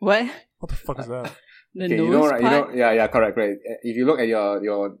 What? What the fuck is that? The Okay, nose you know, right? part? Yeah, correct. If you look at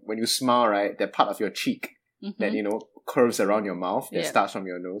your when you smile, right, that part of your cheek Mhm. that curves around your mouth that Yeah. starts from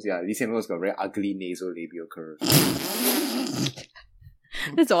your nose. Yeah, Lee Hsien Loong's got a very ugly nasolabial curve.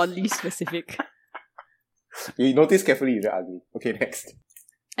 That's oddly specific. You notice carefully, it's very ugly. Okay, next.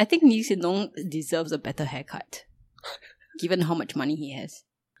 I think Lee Hsien Loong deserves a better haircut, given how much money he has.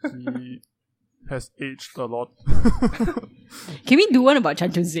 He has aged a lot. Can we do one about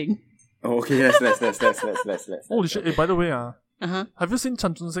Chan Chun Sing? Oh, okay, let's. Holy shit! Hey, by the way, Uh-huh. have you seen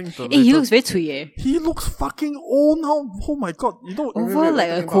Chan Chun Sing? Hey, he looks very cui eh. He looks fucking old now. Oh my god! You know, Over like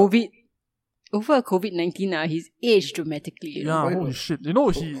a talking COVID-19, he's aged dramatically. You know? yeah, Why holy not? shit! You know,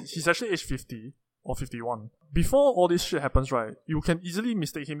 he's actually aged 50 or 51. Before all this shit happens, right? You can easily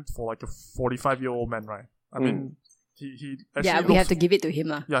mistake him for like a 45-year-old man, right? I mean, he actually Yeah, we looks, have to give it to him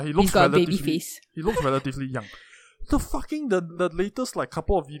lah. Yeah, he looks He's got a baby relatively- face. He looks relatively young. The latest like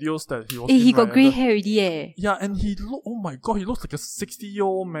couple of videos that he was Hey, in, he got right, grey and hair already eh. yeah, and oh my god, he looks like a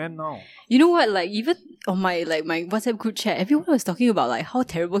 60-year-old man now. You know what? Like even on my WhatsApp group chat, everyone was talking about like how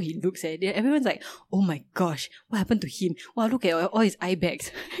terrible he looks. Everyone's like, "Oh my gosh, what happened to him? Wow, look at all his eye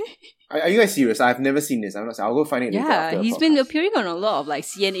bags." Are you guys serious? I've never seen this. I'm not. I'll go find it later. Yeah, after the he's been podcast. appearing on a lot of like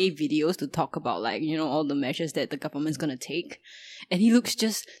CNA videos to talk about like all the measures that the government's gonna take, and he looks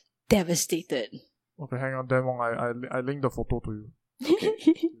just devastated. Okay, hang on, Dan Wong. I linked the photo to you.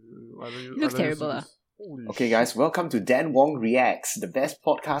 He looks terrible. Holy Okay, shit. guys, welcome to Dan Wong Reacts, the best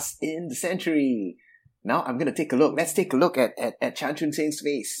podcast in the century. Now I'm gonna take a look. Let's take a look at Chan Chun Sing's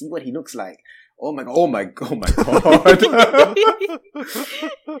face. See what he looks like. Oh my god.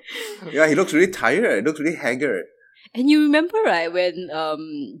 Yeah, he looks really tired. He looks really haggard. And you remember, right, when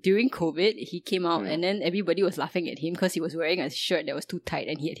during COVID he came out Mm. and then everybody was laughing at him because he was wearing a shirt that was too tight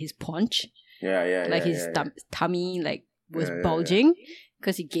and he had his paunch, Yeah. like his yeah. tummy like was Yeah. bulging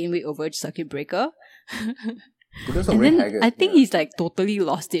because he gained weight over circuit breaker. He looks And very then haggard. I think yeah. he's like totally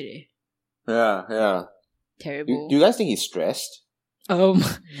lost it. Yeah. Terrible. Do you guys think he's stressed? No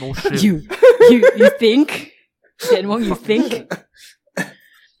shit. you think? Dan Wong, you think?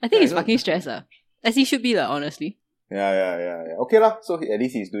 I think he's fucking stressed, as he should be, honestly. Yeah. Okay lah. So at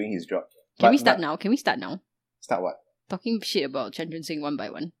least he's doing his job. Can we start now? Start what? Talking shit about Chan Chun Sing one by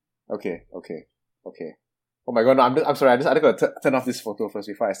one. Okay. Oh my god, no, I'm sorry. I gotta turn off this photo first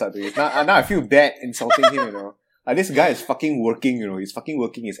before I start doing it. Now I feel bad insulting him, you know. Like, this guy is fucking working, you know. He's fucking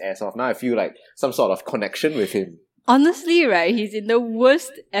working his ass off. Now I feel like some sort of connection with him. Honestly, right, he's in the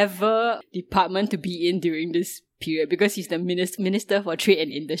worst ever department to be in during this period because he's the minister for trade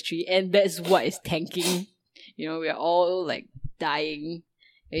and industry, and that's what is tanking. You know, we're all like dying.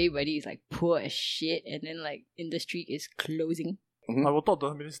 Everybody is like poor as shit, and then like industry is closing. I would thought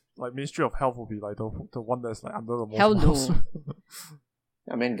the Ministry of Health would be like the one that's like under the most. Hell no.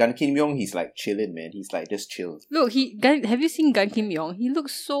 I mean, Gan Kim Yong, he's like chilling, man. He's like just chill. Look, have you seen Gan Kim Yong? He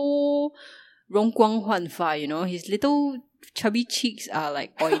looks so 容光焕发, you know? His little chubby cheeks are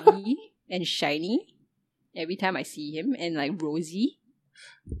like oily and shiny every time I see him, and like rosy.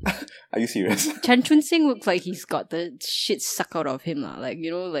 Are you serious? Chan Chun Sing looks like he's got the shit sucked out of him, like,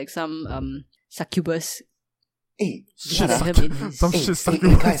 you know, like some succubus. Hey, shit guys,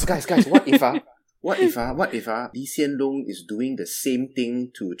 what if Lee Hsien Loong is doing the same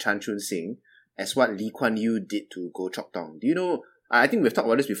thing to Chan Chun Sing as what Lee Kuan Yew did to Goh Chok Tong? Do you know, I think we've talked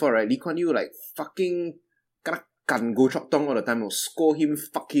about this before, right? Lee Kuan Yew like fucking kan Goh Chok Tong all the time, or scold him,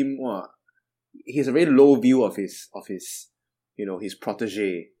 fuck him. He has a very low view of his you know, his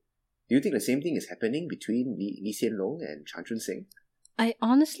protege. Do you think the same thing is happening between Lee Hsien Loong and Chan Chun Sing? I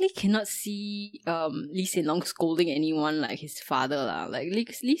honestly cannot see Lee Hsien Loong scolding anyone like his father lah. Like Lee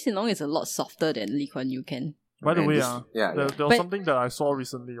Hsien Loong is a lot softer than Lee Kuan Yew can. By the way, there was But something that I saw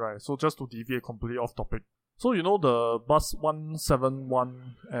recently, right? So just to deviate completely off topic. So you know the bus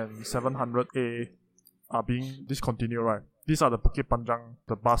 171 and 700A are being discontinued, right? These are the Bukit Panjang,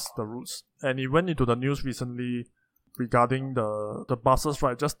 the routes. And it went into the news recently regarding the buses,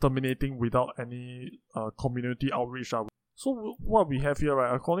 right, just terminating without any community outreach. So what we have here,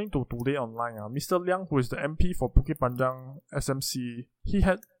 right, according to Today Online, Mr. Liang, who is the MP for Bukit Panjang SMC, he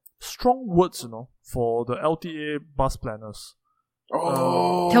had strong words, you know, for the LTA bus planners.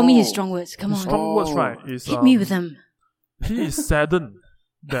 Tell me his strong words, come on. Strong words, right, is hit me with them. He is saddened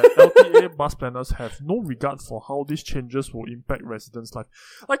that LTA bus planners have no regard for how these changes will impact residents' life.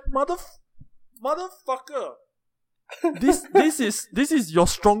 Like, motherfucker! This is your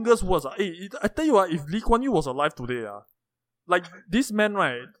strongest words. Hey, I tell you what, if Lee Kuan Yew was alive today, like this man,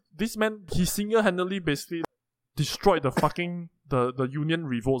 right? This man, he single-handedly basically destroyed the fucking the union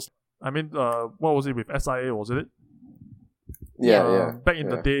revolts. I mean, what was it with SIA? Was it? Yeah. Back in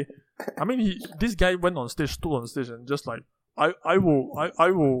the day, I mean, this guy stood on stage, and just like, I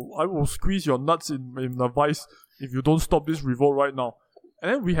will squeeze your nuts in the vice if you don't stop this revolt right now.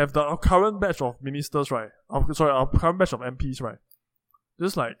 And then we have our current batch of ministers, right? Our current batch of MPs, right?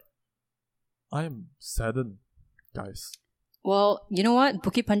 Just like, I am saddened, guys. Well, you know what?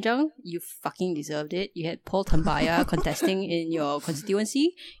 Bukit Panjang, you fucking deserved it. You had Paul Tambaya contesting in your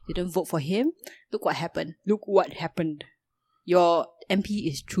constituency. You didn't vote for him. Look what happened. Your MP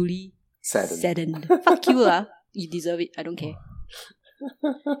is truly saddened. Fuck you lah. You deserve it. I don't care.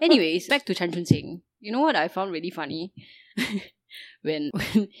 Anyways, back to Chan Chun Sing. You know what I found really funny? when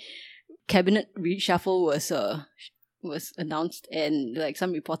cabinet reshuffle was announced, and like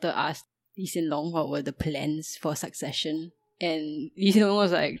some reporter asked Lee Hsien Loong what were the plans for succession, and Lee Hsien Loong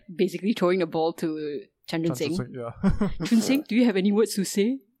was like basically throwing the ball to Chan Chun Sing. Chun Sing, do you have any words to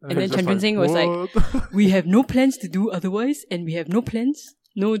say? And then Chan Chun Sing was like, we have no plans to do otherwise, and we have no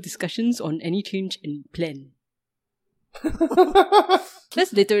discussions on any change in plan.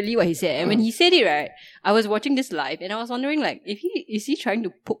 That's literally what he said. And when he said it, right, I was watching this live and I was wondering, like, is he trying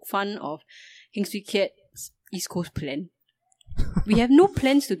to poke fun of Heng Swee Keat's East Coast plan? We have no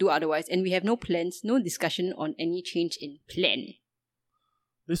plans to do otherwise, and we have no discussion on any change in plan.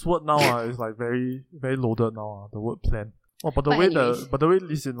 This word now is like very, very loaded now. The word plan. But the way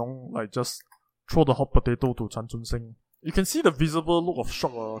Lee Hsien Loong like just throw the hot potato to Chan Chun Sing, you can see the visible look of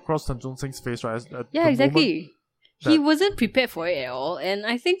shock across Chan Chun Sing's face, right? Yeah, exactly. He wasn't prepared for it at all, and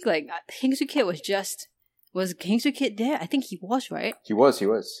I think like Heng Swee Keat was Heng Swee Keat there? I think he was, right? He was.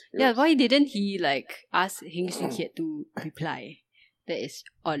 Why didn't he like ask Heng Swee Keat to reply? That is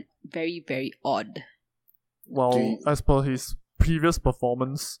odd, very very odd. Well, as per his previous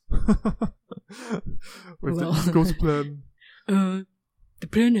performance with the East Coast plan, the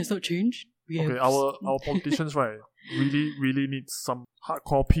plan has not changed. Our politicians, right, really need some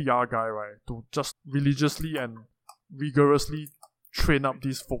hardcore PR guy, right, to just religiously and rigorously train up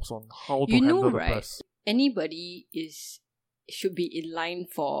these folks on how to handle the press. Anybody should be in line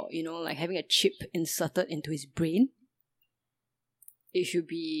for, like having a chip inserted into his brain. It should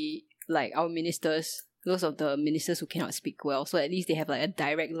be like our ministers, those of the ministers who cannot speak well, so at least they have like a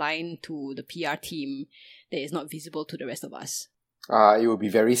direct line to the PR team that is not visible to the rest of us. It would be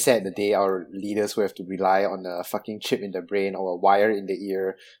very sad the day our leaders will have to rely on a fucking chip in the brain or a wire in the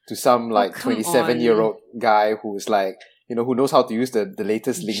ear to some like come 27-year-old guy who's like, who knows how to use the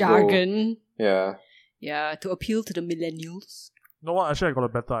latest lingo. Jargon. Yeah. Yeah, to appeal to the millennials. You know what? Actually, I got a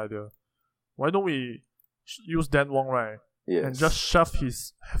better idea. Why don't we use Dan Wong, right? Yes. And just shove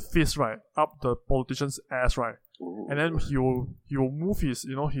his fist, right, up the politician's ass, right? Ooh. And then he will move his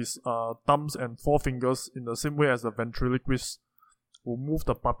thumbs and forefingers in the same way as the ventriloquist will move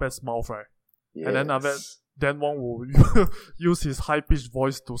the puppet's mouth, right? Yes. And then after that, Dan Wong will use his high-pitched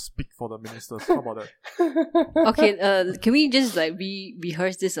voice to speak for the ministers. How about that? Okay, can we just like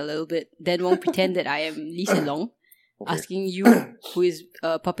rehearse this a little bit? Dan Wong pretend that I am Lee Hsien Loong, Okay. asking you who is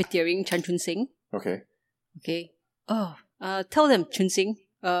puppeteering Chan Chun Sing. Okay. Okay. Oh, tell them, Chun Sing,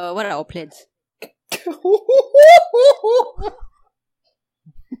 what are our plans?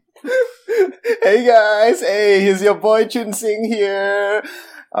 Hey guys, here's your boy Chun Sing here.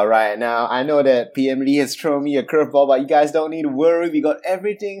 Alright, now I know that PM Lee has thrown me a curveball, but you guys don't need to worry. We got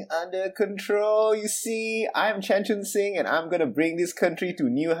everything under control. You see, I'm Chan Chun Sing and I'm gonna bring this country to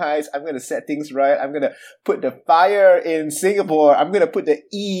new heights. I'm gonna set things right. I'm gonna put the fire in Singapore. I'm gonna put the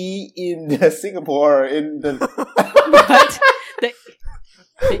E in the Singapore in the What?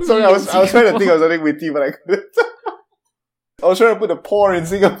 The Sorry, E I was in trying to Singapore. think of something witty, but I couldn't. I was trying to put the pour in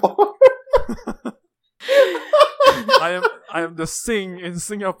Singapore. I am the Sing in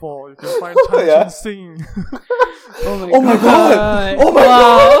Singapore. You can find Chan Yeah. Chun Sing. Oh my Oh my god! Oh my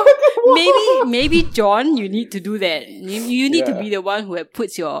Wow. god! Maybe John, you need to do that. You need to Yeah. be the one who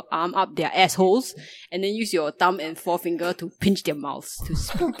puts your arm up their assholes and then use your thumb and forefinger to pinch their mouths to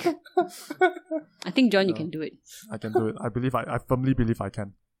speak. I think John, you can do it. I can do it. I firmly believe I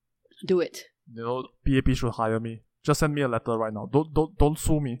can. Do it. PAP should hire me. Just send me a letter right now. Don't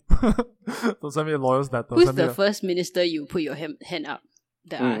sue me. Don't send me a lawyer's letter. Who's Send me the first minister you put your hand up?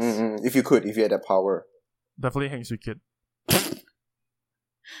 The ass. If you had that power. Definitely Heng Swee Keat.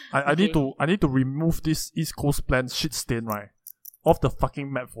 I Okay. need to remove this East Coast plan shit stain, right, off the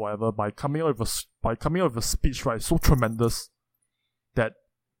fucking map forever by coming out with a speech, right, so tremendous that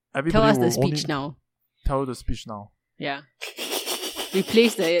everybody Tell us will the speech only now. tell the speech now. Yeah.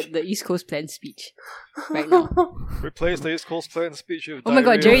 Replace the East Coast plan speech right now. Replace the East Coast plan speech with Oh my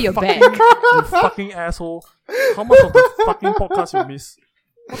god, diarrhea. Jerry, you're back. You fucking asshole! How much of the fucking podcast you miss?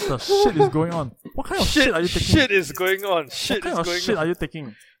 What the shit is going on? What kind of shit are you taking? Shit is going on. What Shit kind is of going shit on. are you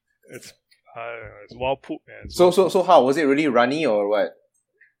taking? It's I don't know, it's wild poop, man. It's So wild poop. so how was it really runny or what?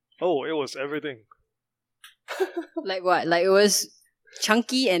 Oh, it was everything. Like what? Like it was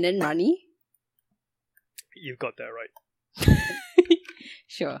chunky and then runny? You got that right.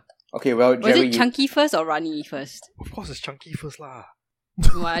 Sure. Okay, well, Was Jerry, it chunky first or runny first? Of course, it's chunky first lah.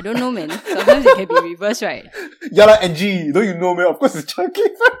 Well, I don't know, man. Sometimes it can be reversed, right? Yala NG, don't you know, man? Of course it's chunky.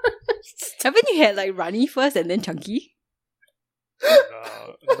 Haven't you had like runny first and then chunky?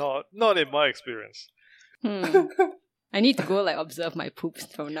 Not in my experience. I need to go like observe my poops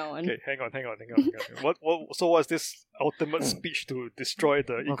from now on. Okay, hang on. What? So what's this ultimate speech to destroy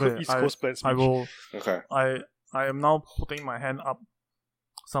the Okay, East Coast plan speech? I will. Okay. I am now putting my hand up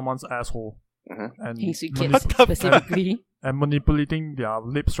someone's asshole and Heng Swee Keat manip- specifically. and manipulating their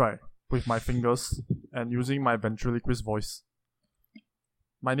lips, right, with my fingers and using my ventriloquist voice.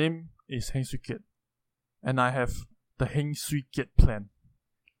 My name is Heng Swee Keat, and I have the Heng Swee Keat plan.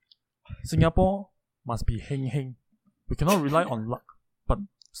 Singapore must be heng heng. We cannot rely on luck, but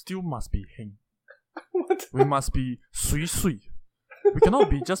still must be heng. What? We must be sui sui. We cannot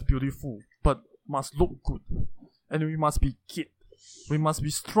be just beautiful, but must look good. And we must be kid. We must be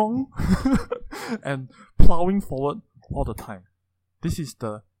strong and plowing forward all the time. This is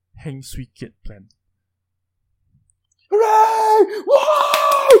the Heng Swee Keat plan. Hooray!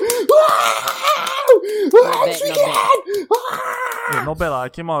 Wow! Wow! Not bad, Hey, not bad, I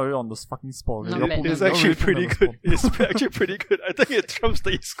came out already on the fucking spot. Not You're bad. putting- It's you're actually really putting pretty me on the good. spot. It's actually pretty good. I think it trumps the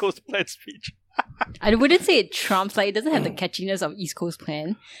East Coast plan speech. I wouldn't say it trumps, like it doesn't have the catchiness of East Coast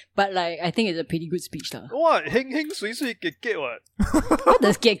plan, but like I think it's a pretty good speech lah. What? Heng sui sui get what? What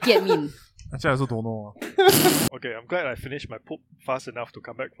does get mean? Actually, I also don't know. Okay, I'm glad I finished my poop fast enough to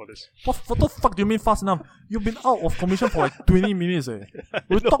come back for this. What the fuck do you mean fast enough? You've been out of commission for like 20 minutes eh.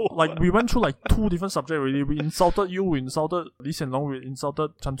 We talked like we went through like 2 different subjects already. We insulted you, we insulted Lee Hsien Loong, we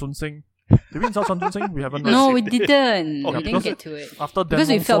insulted Chan Chun Sing. Did we insult Chan Chun Sing? We haven't. No, right? we didn't. Oh, we didn't because get to it. After Because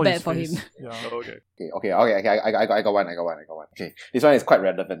Dan we Wong felt saw bad his for face. him. Yeah. Okay. Okay, I got one. Okay, this one is quite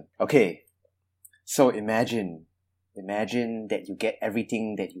relevant. Okay, so imagine that you get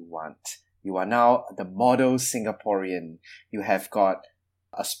everything that you want. You are now the model Singaporean. You have got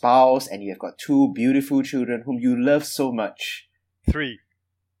a spouse and you have got 2 beautiful children whom you love so much. 3.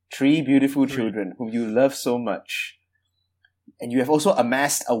 3 beautiful children whom you love so much. And you have also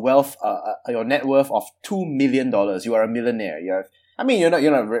amassed a wealth, your net worth of $2 million. You are a millionaire. You're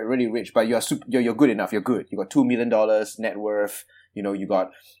not really rich, but you're good enough. You're good. You got $2 million net worth. You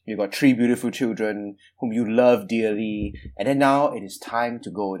got 3 beautiful children whom you love dearly. And then now it is time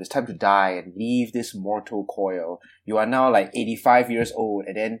to go. It is time to die and leave this mortal coil. You are now like 85 years old,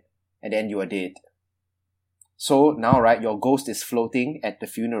 and then you are dead. So now, right, your ghost is floating at the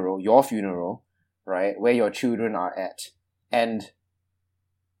funeral, your funeral, right, where your children are at. And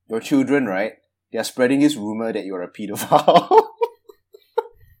your children, right, they are spreading this rumor that you're a pedophile.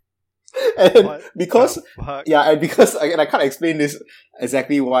 And because I can't explain this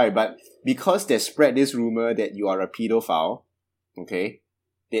exactly why, but because they spread this rumor that you are a pedophile, okay,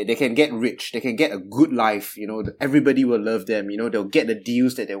 they can get rich, they can get a good life, everybody will love them, they'll get the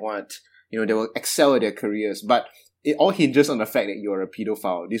deals that they want, they will excel at their careers, but it all hinges on the fact that you are a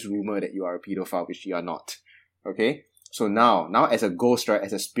pedophile, this rumor that you are a pedophile, which you are not, okay? So now as a ghost, right,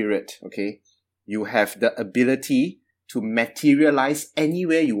 as a spirit, okay, you have the ability to materialize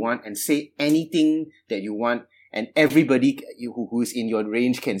anywhere you want and say anything that you want, and everybody who is in your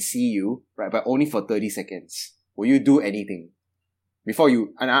range can see you, right, but only for 30 seconds. Will you do anything? Before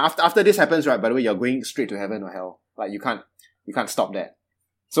you, and after this happens, right, by the way, you're going straight to heaven or hell. Like, you can't stop that.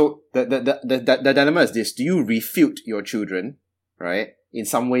 So the dilemma is this: do you refute your children, right, in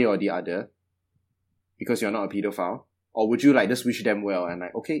some way or the other, because you're not a pedophile? Or would you just wish them well and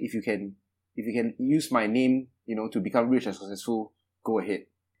okay, if you can use my name, to become rich and successful, go ahead.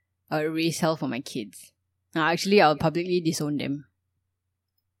 I'll raise hell for my kids. Actually, I'll publicly disown them.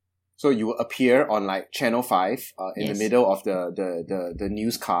 So you will appear on Channel 5 in Yes. the middle of the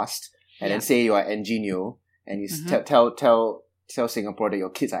newscast and then say you are Angenio and you Mhm. tell Singapore that your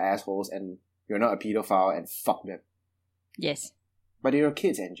kids are assholes and you're not a pedophile and fuck them. Yes. But they're your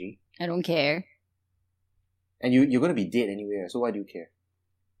kids, Angie. I don't care. And you're going to be dead anyway, so why do you care?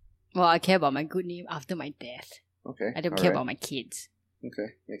 Well, I care about my good name after my death. Okay. I don't care alright. about my kids.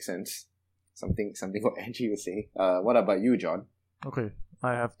 Okay, makes sense. Something what Angie would say. What about you, John? Okay,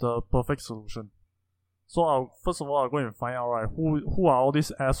 I have the perfect solution. So first of all, I'll go and find out, right, who are all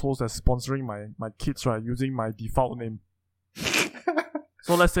these assholes that's sponsoring my kids, right, using my default name.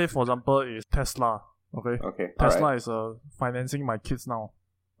 So let's say, for example, it's Tesla. Okay. Okay. Tesla alright. is financing my kids now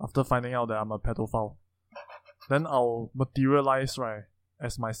after finding out that I'm a pedophile. Then I'll materialize, right,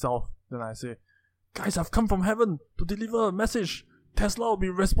 as myself. Then I say, guys, I've come from heaven to deliver a message. Tesla will be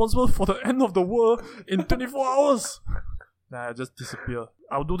responsible for the end of the world in 24 hours. Then I just disappear.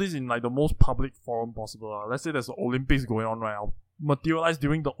 I'll do this in the most public forum possible. Let's say there's the Olympics going on, right? I'll materialize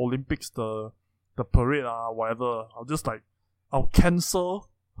during the Olympics, the parade, whatever. I'll cancel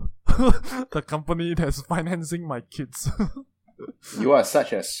the company that's financing my kids. You are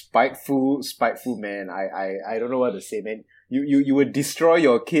such a spiteful man. I don't know what to say, man. You would destroy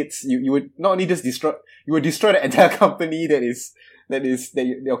your kids. You would not only just destroy, you would destroy the entire company that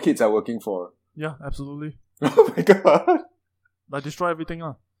your kids are working for. Yeah, absolutely. Oh my god. Destroy everything.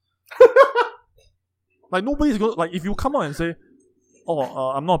 Nobody's gonna, if you come out and say,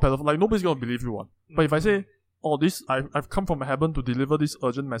 I'm not a pedophile, nobody's gonna believe you. But if I say, I've come from heaven to deliver this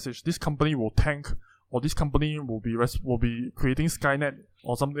urgent message, this company will tank, or this company will be creating Skynet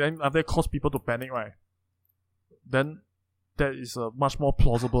or something, and that cause people to panic, right? Then that is a much more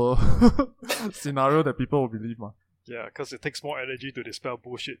plausible scenario that people will believe, man. Yeah, because it takes more energy to dispel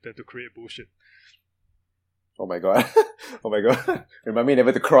bullshit than to create bullshit. Oh my god. Oh my god. Remind me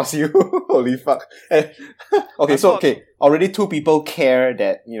never to cross you. Holy fuck. Okay, already 2 people care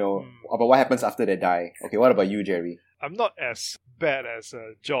that, about what happens after they die. Okay, what about you, Jerry? I'm not as bad as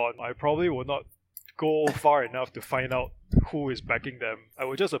John. I probably will not go far enough to find out who is backing them. I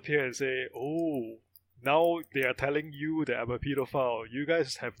will just appear and say, oh, now they are telling you that I'm a pedophile. You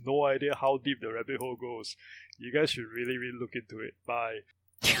guys have no idea how deep the rabbit hole goes. You guys should really, really look into it. Bye.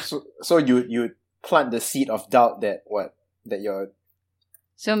 So you plant the seed of doubt that you're...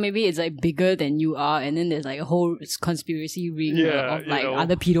 So maybe it's bigger than you are, and then there's a whole conspiracy ring of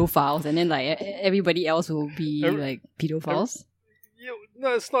other pedophiles, and then everybody else will be pedophiles.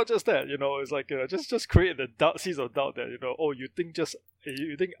 No, it's not just that. It's just create the seeds of doubt that you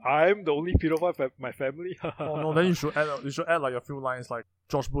think I'm the only pedophile in my family. Oh no, then you should add a few lines like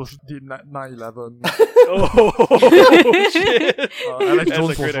George Bush did 9/11. Oh shit! Alex That's Jones a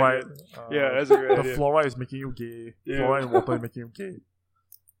was great right. idea. That's a great The idea. flora is making you gay. Yeah. Flora and water is making you gay.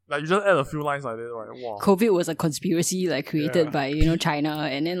 You just add a few lines like that, right? Wow. COVID was a conspiracy created by China,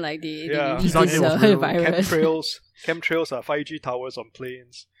 and then they Yeah. released Design this was real. virus. Chemtrails are 5G towers on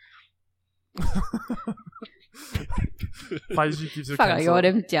planes. 5G gives you Fuck, cancer. you're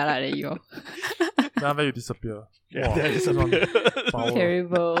damn jialat leh, you. Then after you disappear. Yeah, Wow, that is this one power.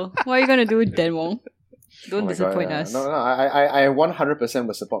 Terrible. What are you gonna do, Dan Wong? Don't Oh my disappoint God, us. No, I 100%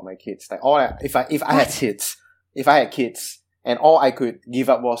 would support my kids. Like if I had kids, and all I could give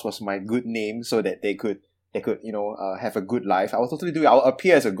up was my good name, so that they could have a good life. I will totally do it. I'll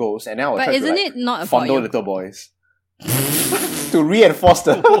appear as a ghost, and then I'll But try isn't to it not about fondle your... little boys to reinforce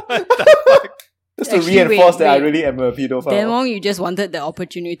the just to Actually, reinforce that I wait. really am a pedophile. Dan Wong, you just wanted the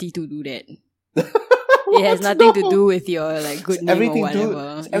opportunity to do that. It has nothing to do with your like good name Everything or to-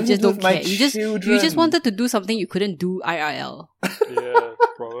 whatever. You everything just to do don't with my care. You just children. wanted to do something you couldn't do IRL. Yeah,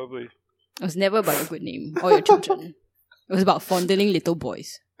 probably. It was never about your good name or your children. It was about fondling little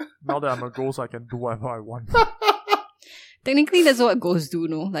boys. Now that I'm a ghost, I can do whatever I want. Technically, that's what ghosts do,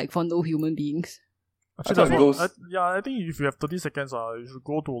 no? Like fondle human beings. Actually, thought that's ghosts- what, I think if you have 30 seconds, you should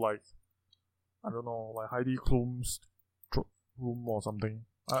go to like, I don't know, like Heidi Klum's room or something.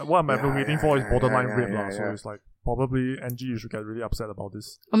 What I'm advocating for is borderline rape, yeah. so it's like, probably, Angie, you should get really upset about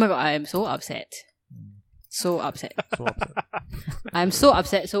this. Oh my god, I am so upset. So upset. So upset. I am so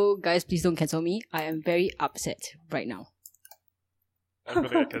upset. So, guys, please don't cancel me. I am very upset right now. I'm gonna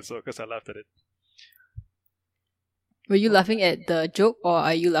get cancelled because I laughed at it. Were you laughing at the joke or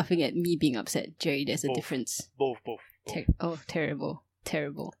are you laughing at me being upset? Jerry, there's a Both. difference. Both. Terrible.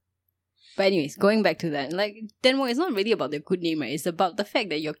 Terrible. But anyways, going back to that, like, Dan Wong, it's not really about their good name, right? It's about the fact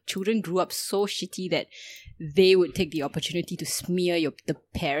that your children grew up so shitty that they would take the opportunity to smear the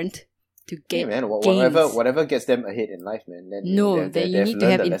parent to Yeah, get man. gains. Whatever gets them ahead in life, man. Then No, they you need to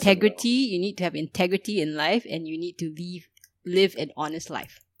learned have the lesson integrity. You need to have integrity in life, and you need to live an honest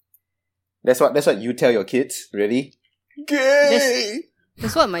life. well. That's what you tell your kids, really? Gay.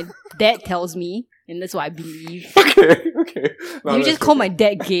 That's what my dad tells me, and that's what I believe. Okay. No, you no, just it's call okay. my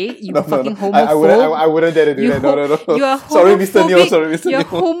dad gay, you No, fucking no. homophobe. I wouldn't dare to do You that. No. You are Sorry, Mr. Neo. homophobic. Sorry, Mr. You're Neo.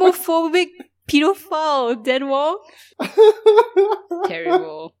 homophobic pedophile, Dan Wong.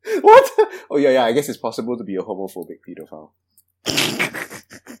 Terrible. What? Oh yeah. I guess it's possible to be a homophobic pedophile.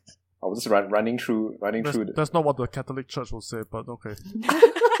 I was just running through. That's not what the Catholic Church will say, but okay.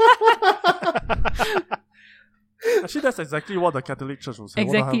 Actually, that's exactly what the Catholic Church will say.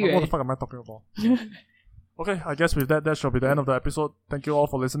 Exactly, What the right. fuck am I talking about? Okay, I guess with that shall be the end of the episode. Thank you all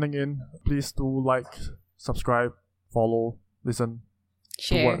for listening in. Please do like, subscribe, follow, listen,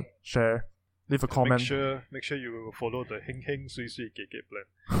 share, leave a comment. Make sure you follow the Heng Heng Sui Sui Gege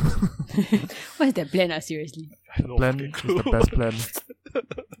plan. What is that plan, seriously? I have no Plan fucking is clue. the best plan.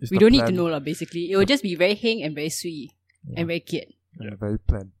 It's We the don't need to plan know, lah. Basically. It will just be very heng and very sweet and very cute. and very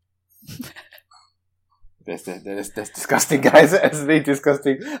plan. That's disgusting, guys. That's really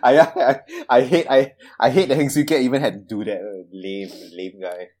disgusting. I hate that Heng Swee Kiat even had to do that. Lame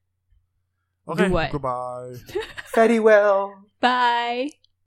guy. Okay, what? goodbye. Very well. Bye.